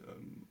groups,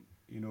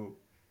 you know,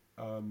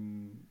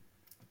 um,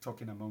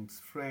 talking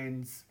amongst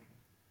friends,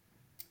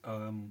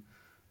 um,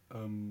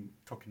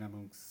 talking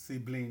amongst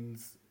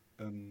siblings,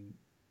 um,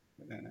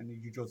 and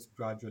you just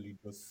gradually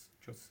just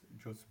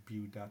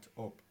build that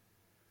up.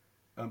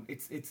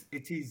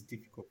 It is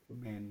difficult for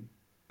men,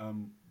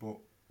 but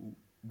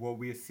what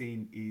we're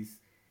seeing is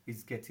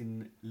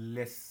getting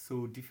less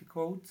so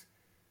difficult,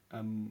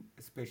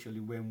 especially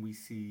when we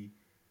see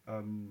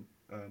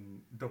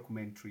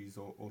documentaries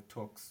or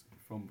talks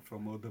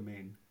from other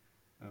men,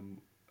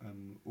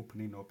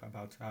 opening up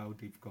about how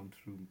they've gone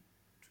through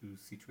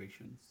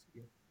situations.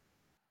 Yeah.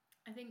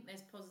 I think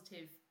there's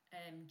positive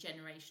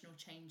generational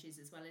changes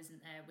as well,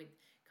 isn't there, with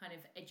kind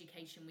of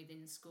education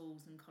within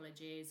schools and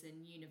colleges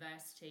and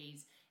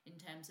universities in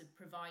terms of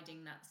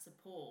providing that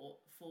support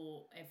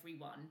for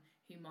everyone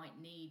who might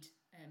need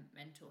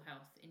mental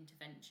health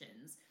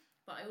interventions.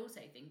 But I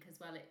also think as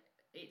well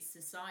it's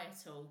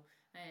societal,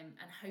 and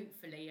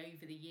hopefully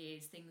over the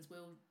years things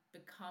will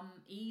become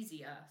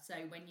easier.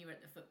 So when you're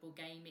at the football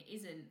game, it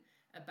isn't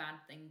a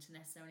bad thing to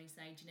necessarily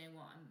say, do you know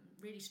what, I'm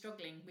really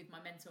struggling with my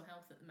mental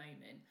health at the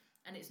moment,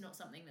 and it's not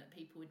something that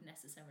people would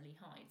necessarily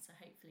hide. So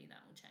hopefully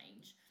that will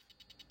change.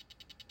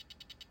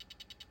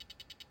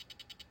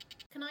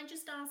 Can I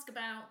just ask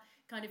about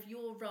kind of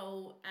your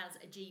role as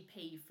a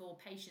GP for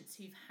patients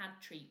who've had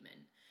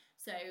treatment?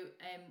 So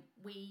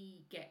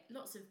we get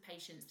lots of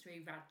patients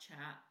through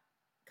RadChat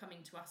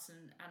coming to us,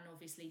 and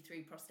obviously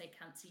through Prostate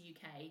Cancer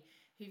UK,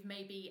 who've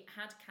maybe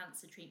had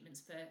cancer treatments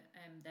for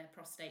their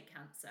prostate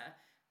cancer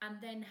and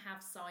then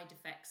have side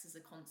effects as a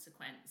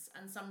consequence,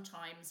 and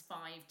sometimes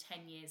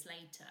 5-10 years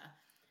later.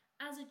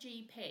 as a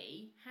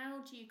GP,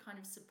 how do you kind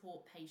of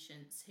support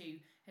patients who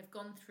have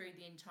gone through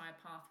the entire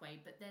pathway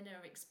but then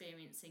are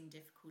experiencing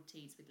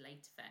difficulties with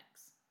late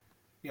effects?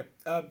 Yeah.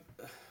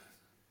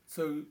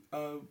 So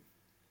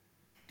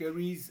there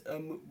is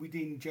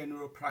within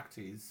general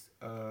practice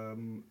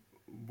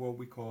what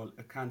we call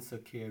a cancer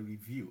care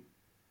review.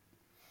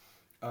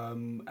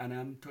 And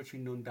I'm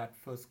touching on that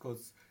first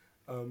because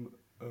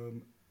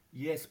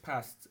years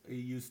past, it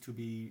used to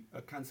be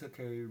a cancer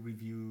care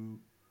review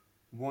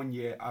 1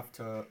 year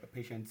after a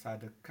patient's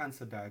had a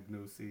cancer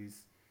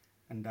diagnosis,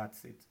 and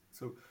that's it.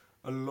 So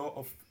a lot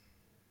of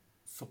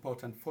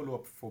support and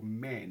follow-up for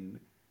men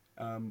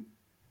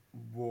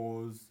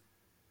was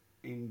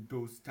in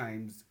those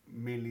times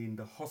mainly in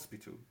the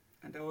hospital,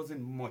 and there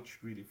wasn't much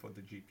really for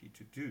the GP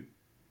to do.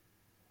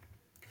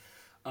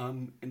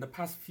 In the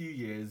past few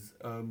years,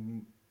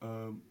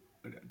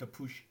 the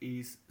push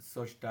is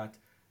such that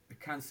the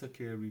cancer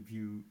care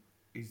review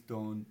is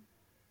done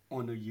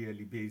on a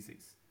yearly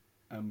basis.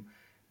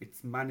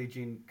 It's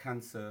managing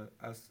cancer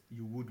as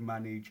you would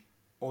manage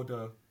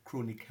other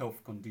chronic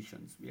health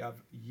conditions. We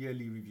have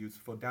yearly reviews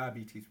for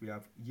diabetes, we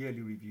have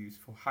yearly reviews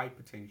for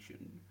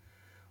hypertension.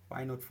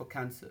 Why not for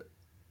cancer?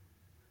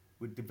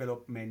 With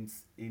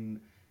developments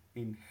in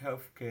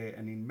healthcare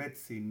and in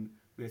medicine,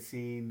 we're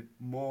seeing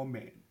more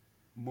men,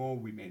 more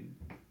women,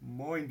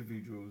 more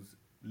individuals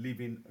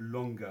living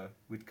longer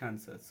with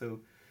cancer. So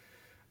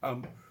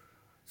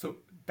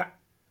that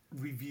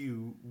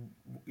review,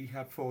 it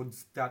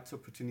affords that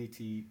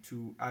opportunity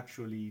to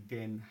actually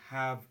then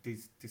have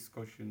these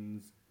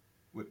discussions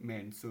with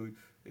men. So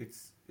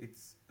it's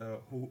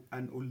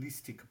an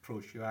holistic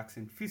approach. You're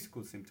asking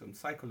physical symptoms,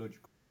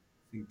 psychological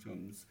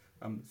symptoms,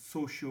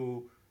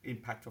 social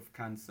impact of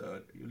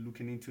cancer. You're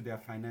looking into their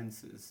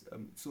finances.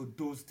 So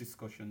those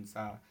discussions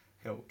are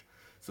held.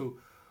 So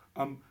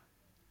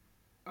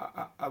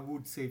I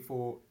would say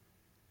for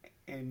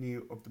any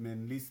of the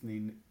men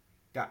listening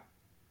that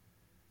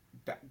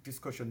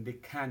discussion they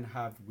can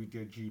have with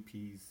their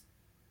GPs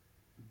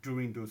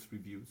during those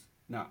reviews.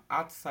 Now,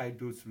 outside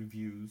those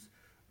reviews,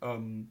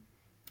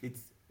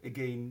 it's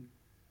again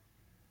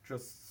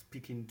just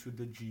speaking to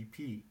the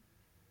GP.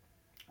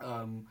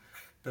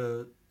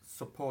 The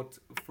support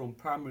from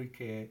primary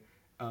care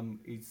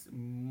is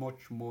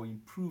much more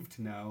improved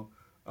now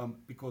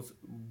because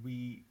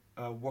we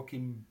are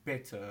working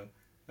better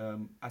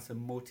as a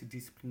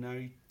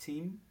multidisciplinary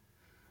team.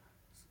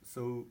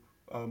 So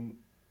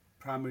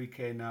primary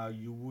care now,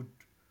 you would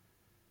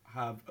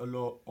have a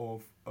lot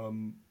of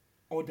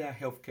other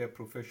healthcare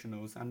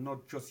professionals and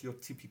not just your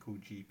typical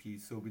GP.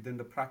 So within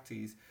the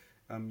practice,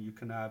 you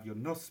can have your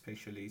nurse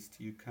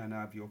specialist, you can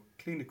have your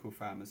clinical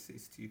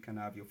pharmacist, you can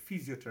have your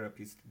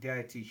physiotherapist,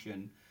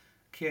 dietitian,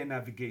 care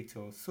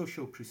navigator,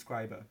 social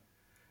prescriber,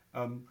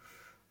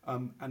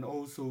 and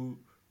also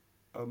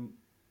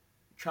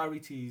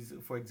charities.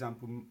 For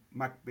example,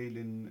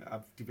 Macmillan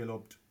have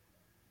developed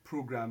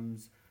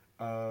programs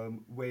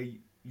where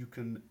you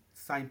can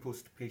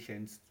signpost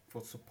patients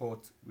for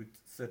support with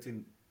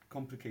certain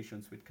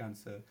complications with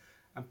cancer.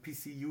 And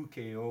PC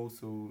UK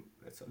also,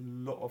 there's a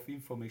lot of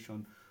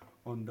information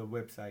on the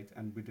website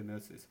and with the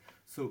nurses.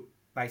 So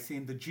by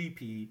seeing the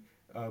GP,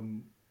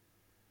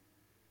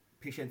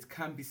 patients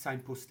can be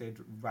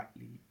signposted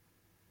rightly.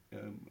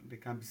 They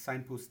can be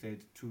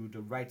signposted to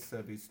the right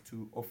service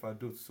to offer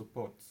those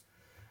supports.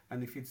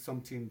 And if it's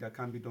something that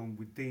can be done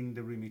within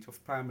the remit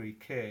of primary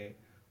care,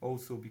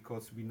 also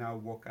because we now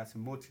work as a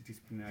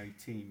multidisciplinary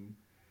team,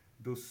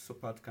 those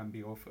support can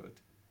be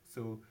offered.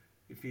 So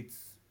if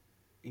it's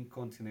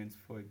incontinence,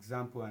 for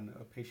example, and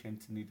a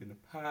patient needing a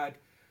pad,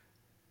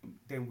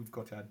 then we've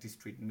got our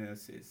district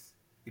nurses.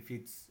 If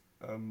it's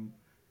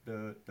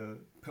the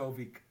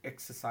pelvic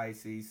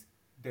exercises,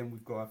 then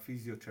we've got our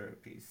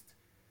physiotherapist.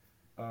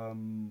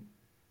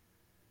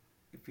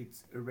 If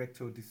it's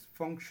erectile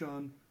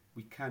dysfunction,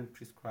 we can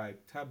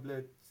prescribe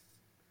tablets.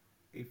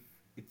 If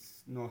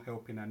it's not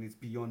helping and it's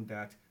beyond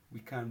that, we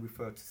can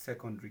refer to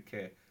secondary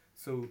care.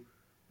 So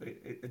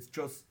it's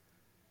just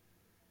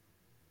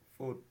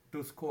for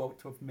those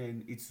cohort of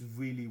men, it's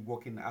really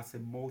working as a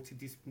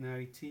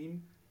multidisciplinary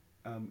team.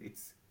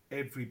 It's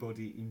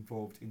everybody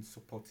involved in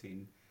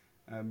supporting,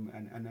 and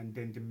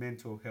then the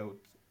mental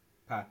health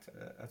part,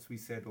 as we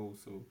said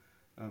also,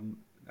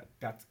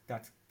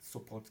 that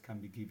support can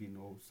be given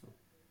also.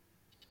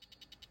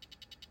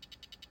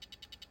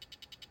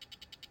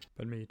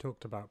 Bunmi, you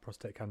talked about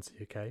Prostate Cancer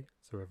UK,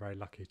 so we're very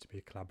lucky to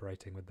be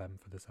collaborating with them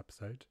for this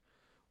episode.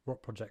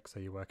 What projects are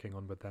you working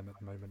on with them at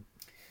the moment?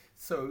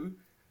 So,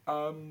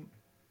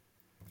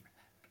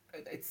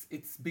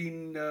 it's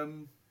been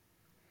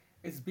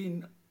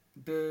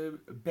the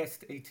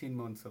best 18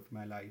 months of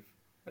my life.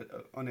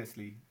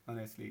 Honestly,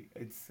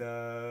 it's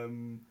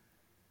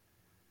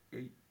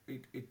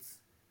it's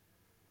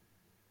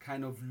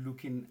kind of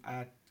looking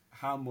at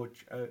how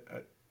much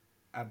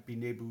I've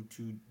been able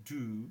to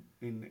do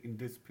in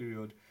this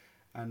period,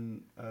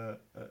 and a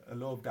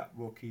lot of that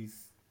work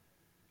is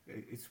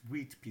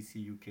with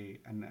PC UK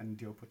and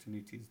the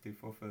opportunities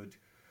they've offered.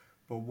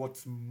 But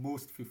what's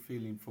most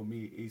fulfilling for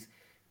me is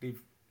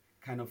they've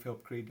kind of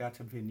help create that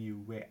avenue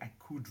where I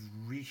could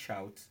reach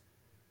out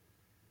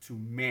to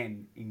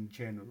men in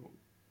general.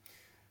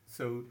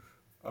 So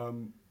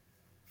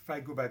if I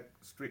go back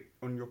straight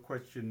on your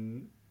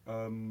question,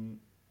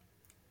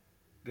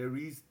 there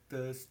is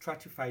the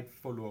stratified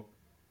follow-up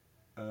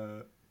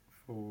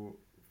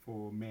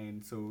for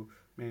men. So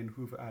men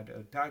who've had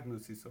a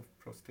diagnosis of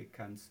prostate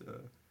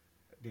cancer,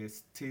 they're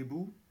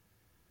stable,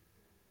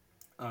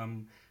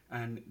 and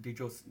they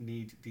just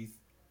need these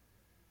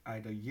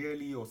either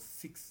yearly or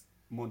 6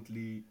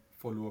 monthly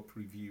follow-up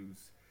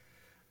reviews.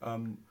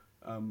 And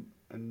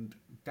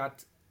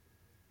that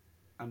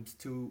I'm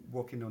still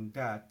working on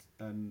that,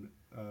 and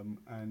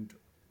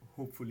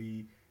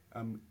hopefully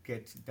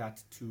get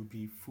that to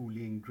be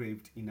fully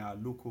engraved in our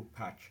local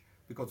patch,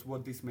 because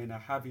what these men are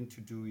having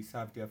to do is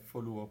have their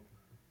follow-up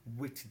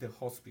with the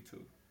hospital.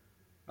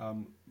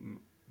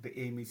 The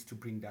aim is to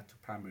bring that to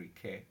primary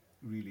care,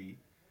 really,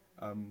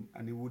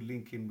 and it would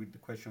link in with the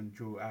question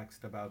Joe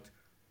asked about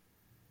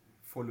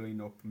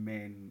following up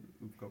men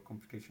who've got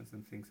complications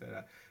and things like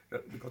that,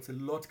 because a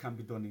lot can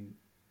be done in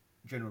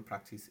general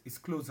practice. It's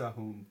closer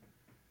home,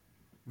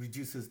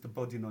 reduces the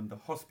burden on the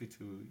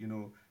hospital. You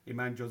know, a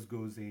man just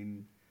goes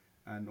in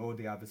and all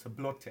they have is a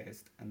blood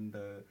test, and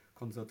the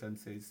consultant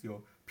says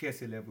your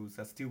PSA levels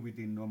are still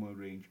within normal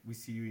range. We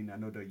see you in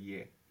another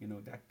year. You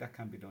know, that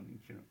can be done in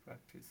general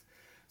practice.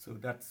 So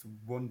that's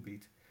one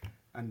bit.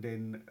 And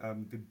then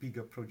the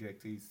bigger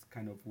project is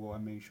kind of what I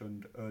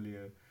mentioned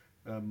earlier,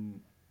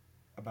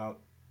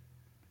 about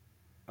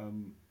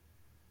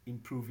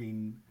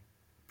improving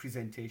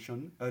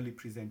presentation, early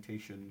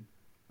presentation,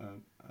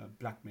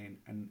 black men,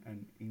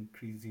 and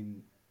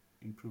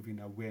improving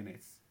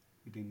awareness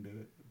within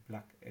the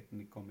black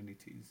ethnic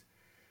communities.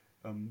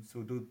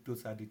 So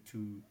those are the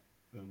two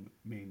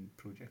main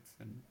projects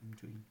I'm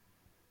doing.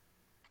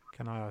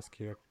 Can I ask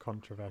you a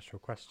controversial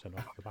question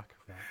off the back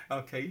of that?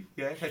 Okay,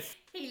 yeah.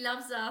 He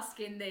loves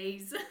asking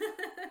these.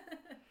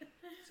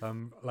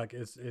 So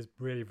it's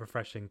really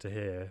refreshing to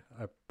hear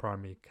a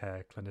primary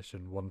care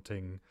clinician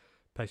wanting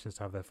patients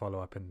to have their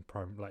follow-up in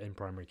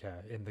primary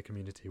care in the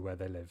community where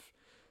they live.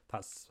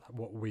 That's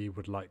what we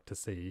would like to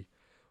see.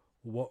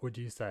 What would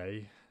you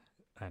say,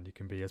 and you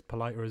can be as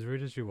polite or as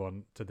rude as you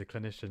want, to the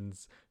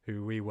clinicians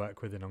who we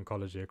work with in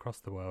oncology across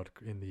the world,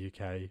 in the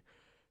UK,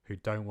 who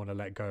don't want to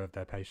let go of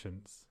their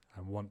patients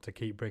and want to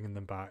keep bringing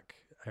them back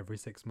every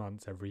 6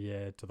 months, every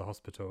year to the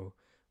hospital,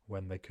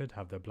 when they could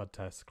have their blood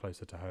tests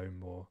closer to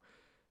home, or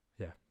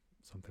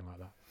something like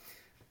that?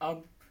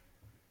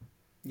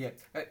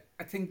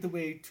 I think the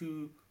way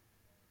to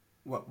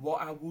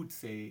what I would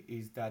say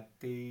is that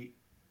they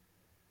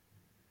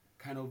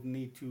kind of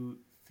need to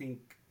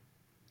think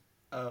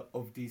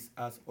of this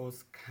as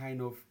us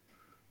kind of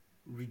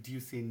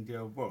reducing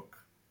their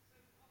work.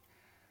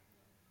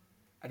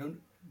 I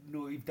don't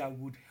know if that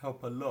would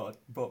help a lot,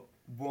 but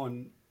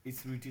one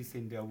is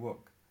reducing their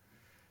work.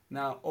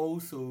 Now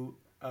also,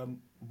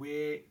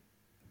 we're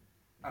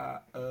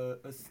at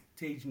a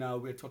stage now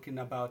we're talking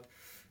about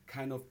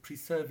kind of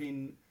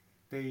preserving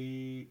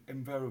the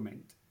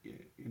environment,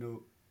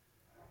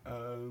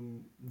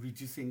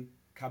 reducing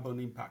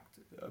carbon impact.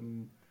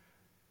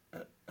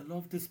 A lot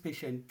of these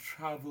patients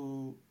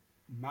travel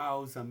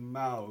miles and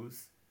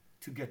miles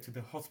to get to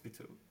the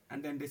hospital,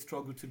 and then they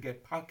struggle to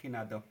get parking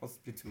at the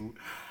hospital.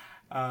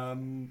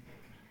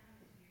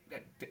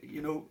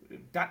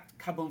 That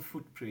carbon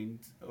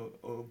footprint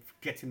of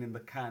getting in the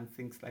car and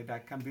things like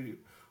that can be.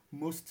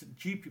 Most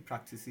GP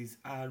practices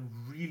are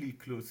really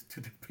close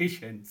to the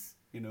patients,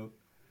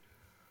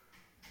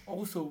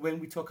 Also, when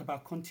we talk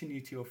about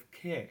continuity of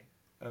care,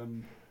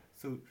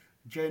 so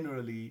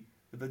generally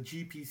the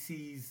GP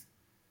sees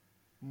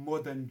more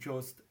than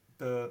just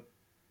the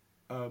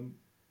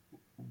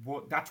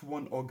that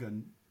one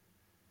organ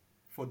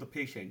for the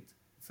patient.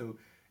 So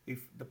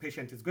if the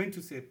patient is going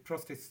to see a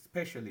prostate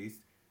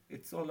specialist,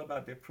 it's all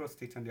about their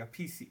prostate and their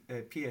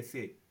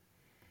PSA.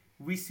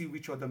 We see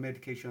which other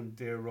medication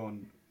they're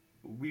on.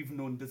 We've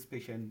known these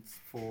patients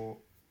for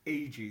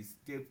ages.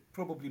 They're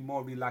probably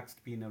more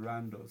relaxed being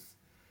around us.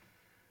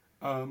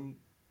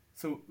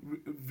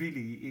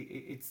 Really,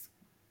 it's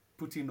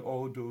putting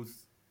all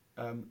those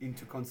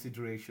into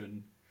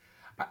consideration.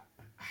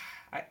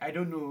 I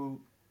don't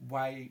know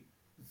why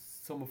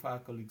some of our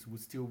colleagues would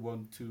still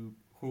want to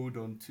hold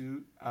on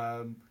to.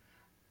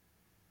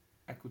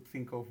 I could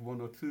think of one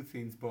or two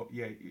things, but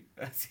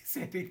as you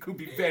said, it could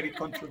be very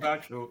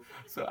controversial.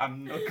 So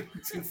I'm not going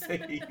to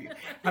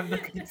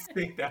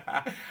say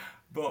that.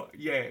 But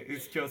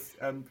it's just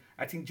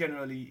I think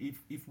generally,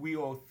 if we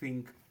all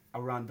think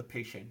around the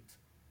patient,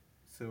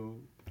 so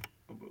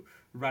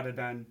rather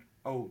than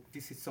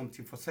this is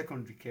something for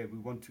secondary care, we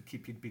want to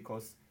keep it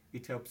because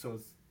it helps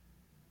us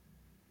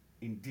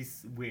in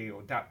this way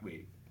or that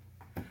way.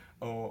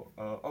 Or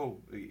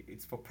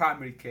it's for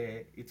primary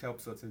care, it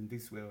helps us in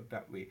this way or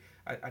that way.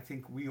 I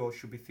think we all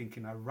should be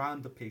thinking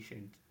around the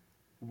patient.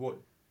 What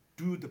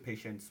do the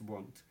patients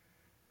want?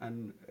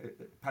 And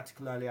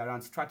particularly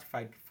around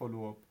stratified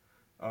follow-up,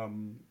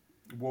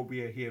 what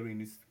we are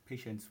hearing is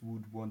patients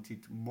would want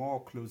it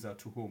more closer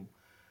to home.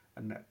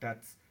 and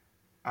that's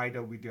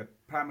either with your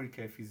primary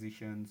care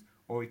physicians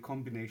or a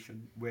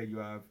combination where you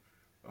have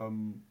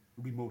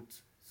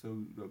remote,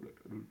 so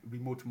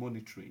remote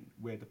monitoring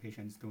where the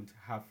patients don't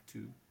have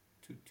to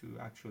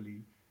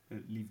actually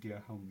leave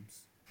their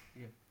homes.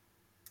 Yeah.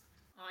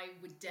 I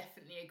would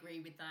definitely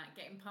agree with that.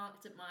 Getting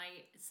parked at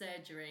my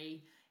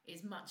surgery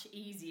is much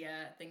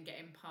easier than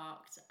getting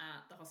parked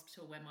at the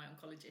hospital where my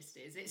oncologist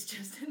is. It's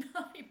just a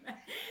nightmare.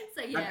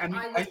 So yeah,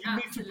 I would And you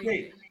need to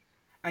pay. absolutely.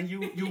 And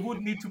you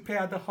would need to pay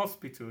at the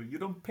hospital. You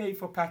don't pay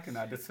for parking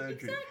at the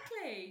surgery.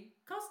 Exactly.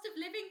 Cost of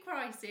living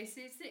crisis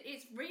is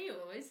it's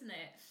real, isn't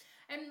it?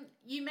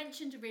 You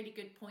mentioned a really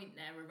good point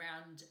there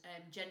around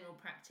general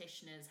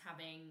practitioners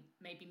having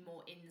maybe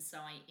more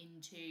insight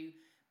into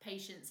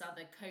patients'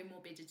 other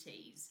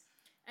comorbidities.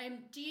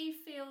 Do you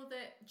feel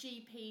that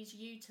GPs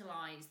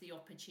utilise the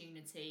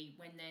opportunity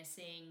when they're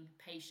seeing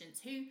patients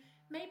who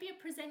maybe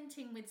are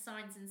presenting with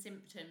signs and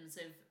symptoms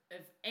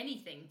of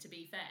anything, to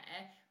be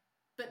fair,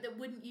 but that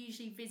wouldn't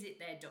usually visit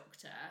their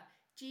doctor?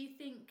 Do you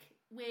think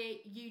we're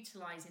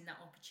utilising that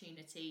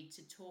opportunity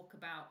to talk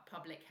about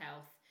public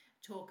health,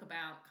 talk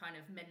about kind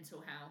of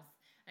mental health?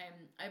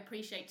 I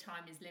appreciate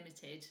time is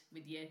limited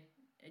with your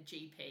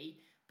GP,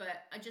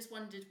 but I just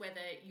wondered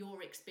whether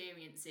your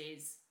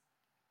experiences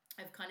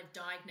of kind of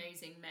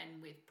diagnosing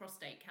men with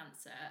prostate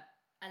cancer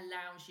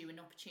allows you an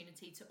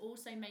opportunity to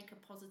also make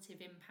a positive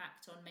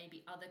impact on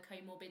maybe other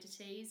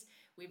comorbidities.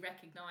 We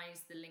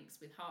recognise the links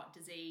with heart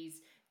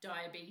disease,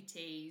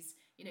 diabetes,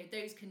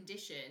 those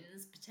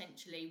conditions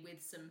potentially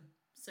with some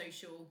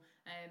social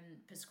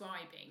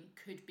prescribing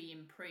could be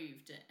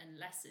improved and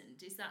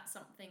lessened. Is that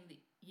something that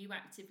you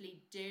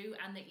actively do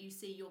and that you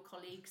see your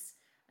colleagues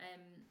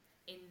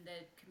in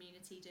the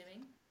community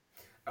doing?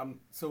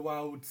 So what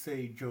I would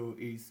say, Joe,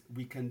 is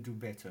we can do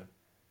better,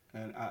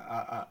 and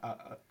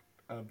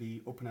I'll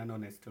be open and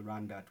honest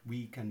around that.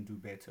 We can do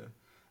better.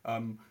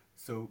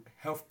 So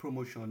health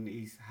promotion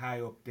is high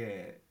up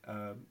there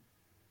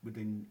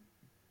within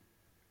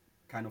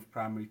kind of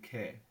primary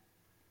care,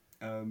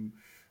 and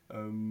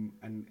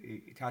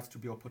it has to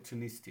be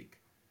opportunistic.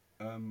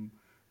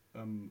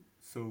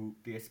 So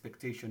the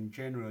expectation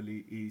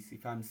generally is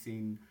if I'm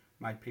seeing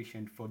my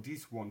patient for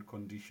this one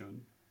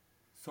condition,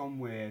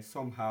 somewhere,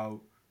 somehow,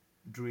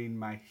 during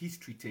my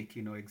history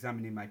taking or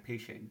examining my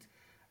patient,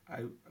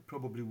 I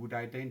probably would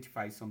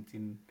identify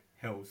something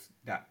else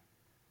that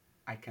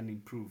I can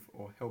improve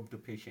or help the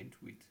patient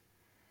with.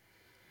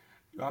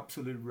 You're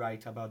absolutely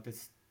right about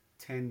this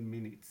 10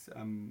 minutes.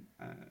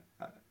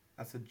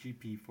 As a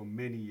GP for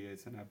many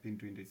years, and I've been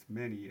doing this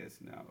many years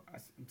now,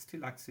 I'm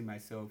still asking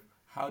myself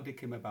how they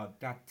came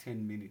about that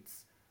 10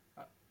 minutes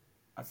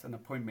as an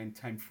appointment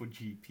time for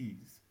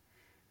GPs.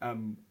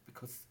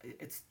 Because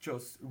it's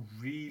just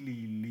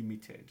really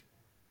limited.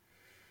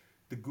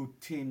 The good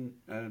thing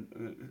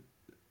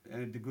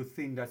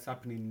that's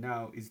happening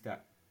now is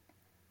that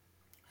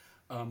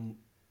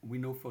we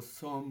know for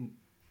some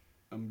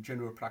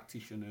general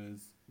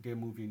practitioners they're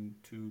moving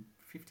to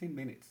 15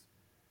 minutes.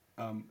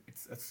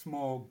 It's a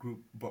small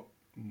group, but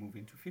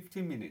moving to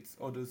 15 minutes.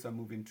 Others are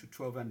moving to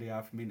 12 and a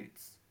half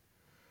minutes.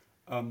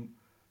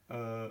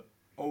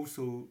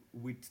 Also,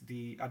 with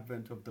the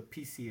advent of the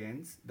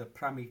PCNs, the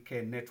primary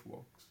care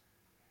networks,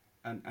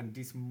 and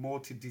this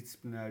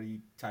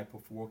multidisciplinary type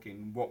of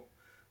working, what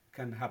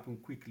can happen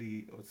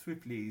quickly or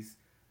swiftly is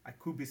I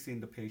could be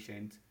seeing the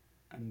patient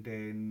and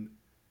then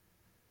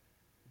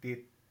they're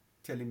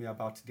telling me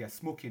about their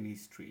smoking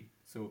history.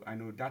 So I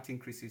know that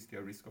increases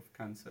their risk of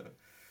cancer.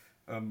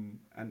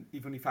 And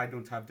even if I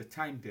don't have the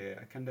time there,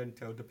 I can then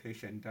tell the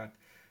patient that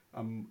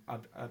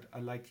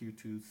I'd like you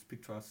to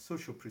speak to our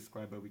social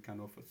prescriber. We can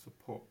offer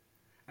support.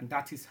 And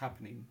that is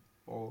happening.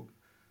 Or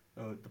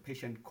the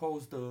patient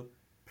calls the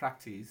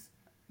practice,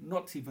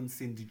 not even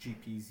seeing the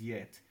GPs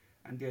yet,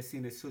 and they're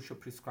seeing a social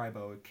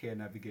prescriber or a care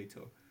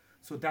navigator.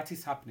 So that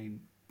is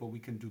happening, but we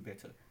can do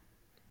better.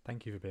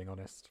 Thank you for being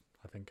honest.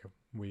 I think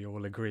we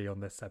all agree on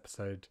this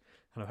episode,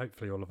 and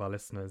hopefully all of our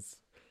listeners,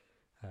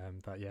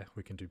 that, yeah,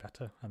 we can do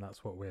better. And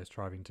that's what we're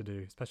striving to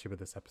do, especially with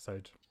this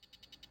episode.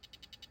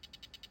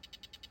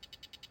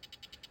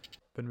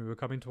 But we were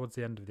coming towards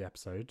the end of the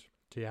episode.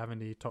 Do you have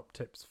any top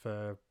tips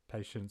for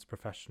patients,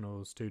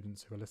 professionals,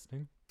 students who are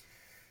listening?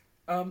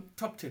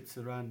 Top tips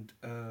around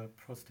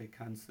prostate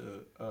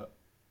cancer.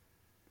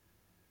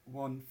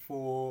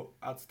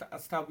 I'll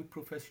start with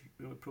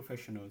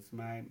professionals,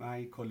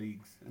 my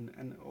colleagues,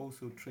 and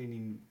also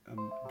training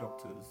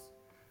doctors.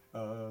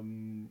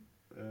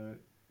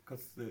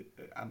 Because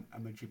I'm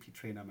a GP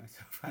trainer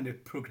myself and a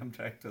program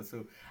director,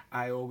 so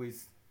I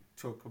always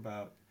talk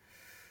about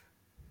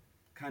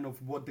kind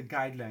of what the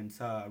guidelines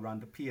are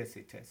around the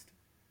PSA test.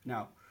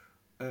 Now,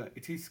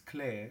 it is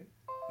clear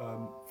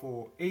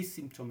for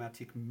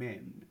asymptomatic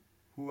men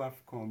who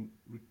have come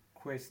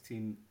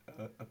requesting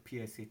a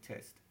PSA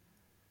test,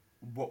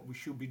 what we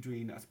should be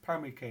doing as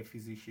primary care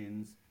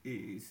physicians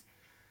is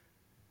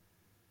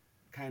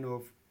kind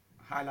of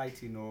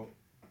highlighting or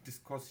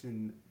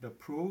discussing the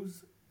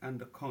pros and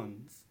the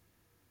cons,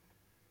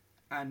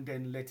 and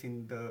then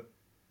letting the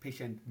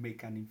patient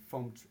make an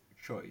informed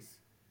choice.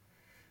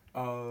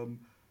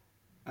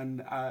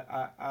 And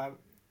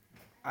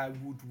I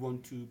would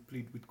want to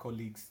plead with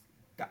colleagues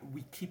that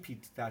we keep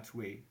it that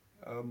way.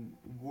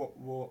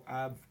 What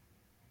I've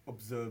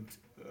observed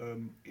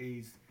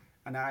is,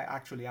 and I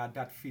actually had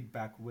that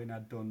feedback when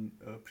I'd done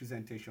a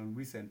presentation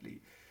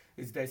recently,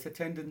 is there's a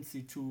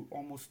tendency to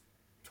almost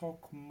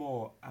talk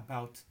more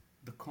about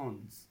the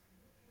cons,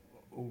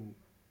 or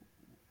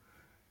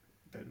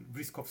the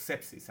risk of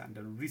sepsis and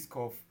the risk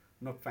of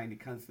not finding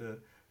cancer,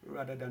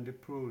 rather than the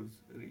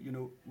pros.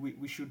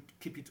 We should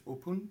keep it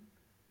open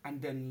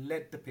and then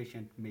let the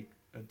patient make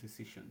a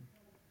decision.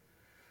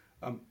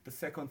 The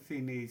second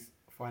thing is,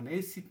 for an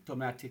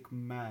asymptomatic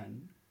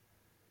man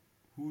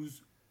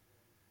who's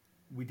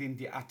within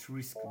the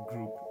at-risk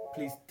group,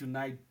 please do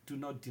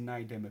not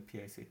deny them a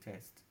PSA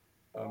test.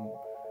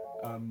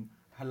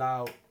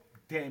 Allow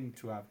them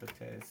to have the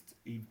test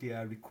if they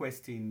are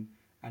requesting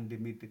and they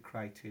meet the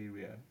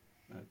criteria.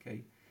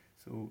 Okay,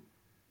 so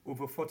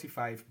over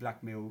 45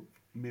 black male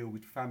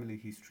with family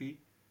history,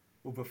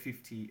 over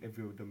 50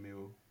 every other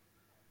male.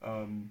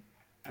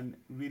 And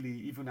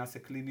really, even as a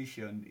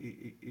clinician,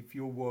 if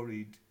you're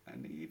worried,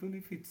 and even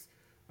if it's,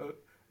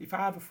 if I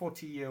have a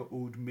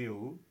 40-year-old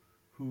male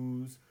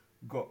who's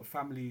got a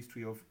family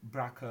history of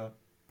BRCA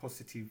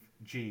positive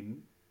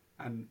gene,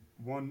 and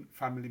one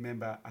family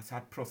member has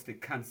had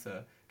prostate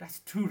cancer, that's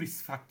 2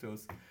 risk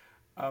factors.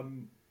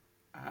 I'm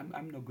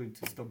not going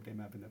to stop them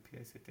having a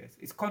PSA test.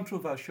 It's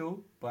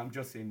controversial, but I'm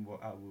just saying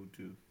what I will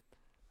do.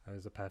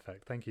 Those are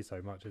perfect. Thank you so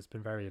much. It's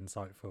been very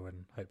insightful,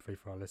 and hopefully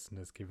for our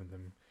listeners, giving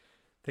them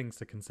things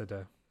to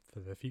consider for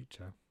the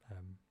future.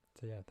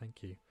 So yeah,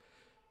 thank you.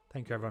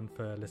 Thank you everyone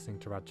for listening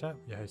to Rad Chat.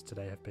 Your hosts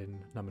today have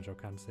been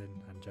Namanjot Kansin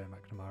and Joe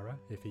McNamara.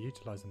 If you're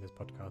utilising this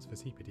podcast for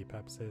CPD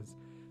purposes,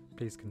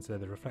 please consider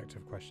the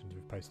reflective questions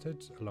we've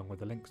posted, along with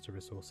the links to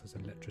resources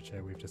and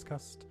literature we've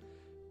discussed.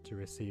 To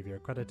receive your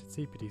accredited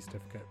CPD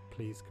certificate,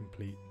 please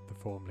complete the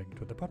form linked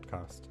with the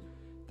podcast.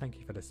 Thank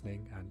you for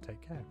listening, and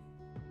take care.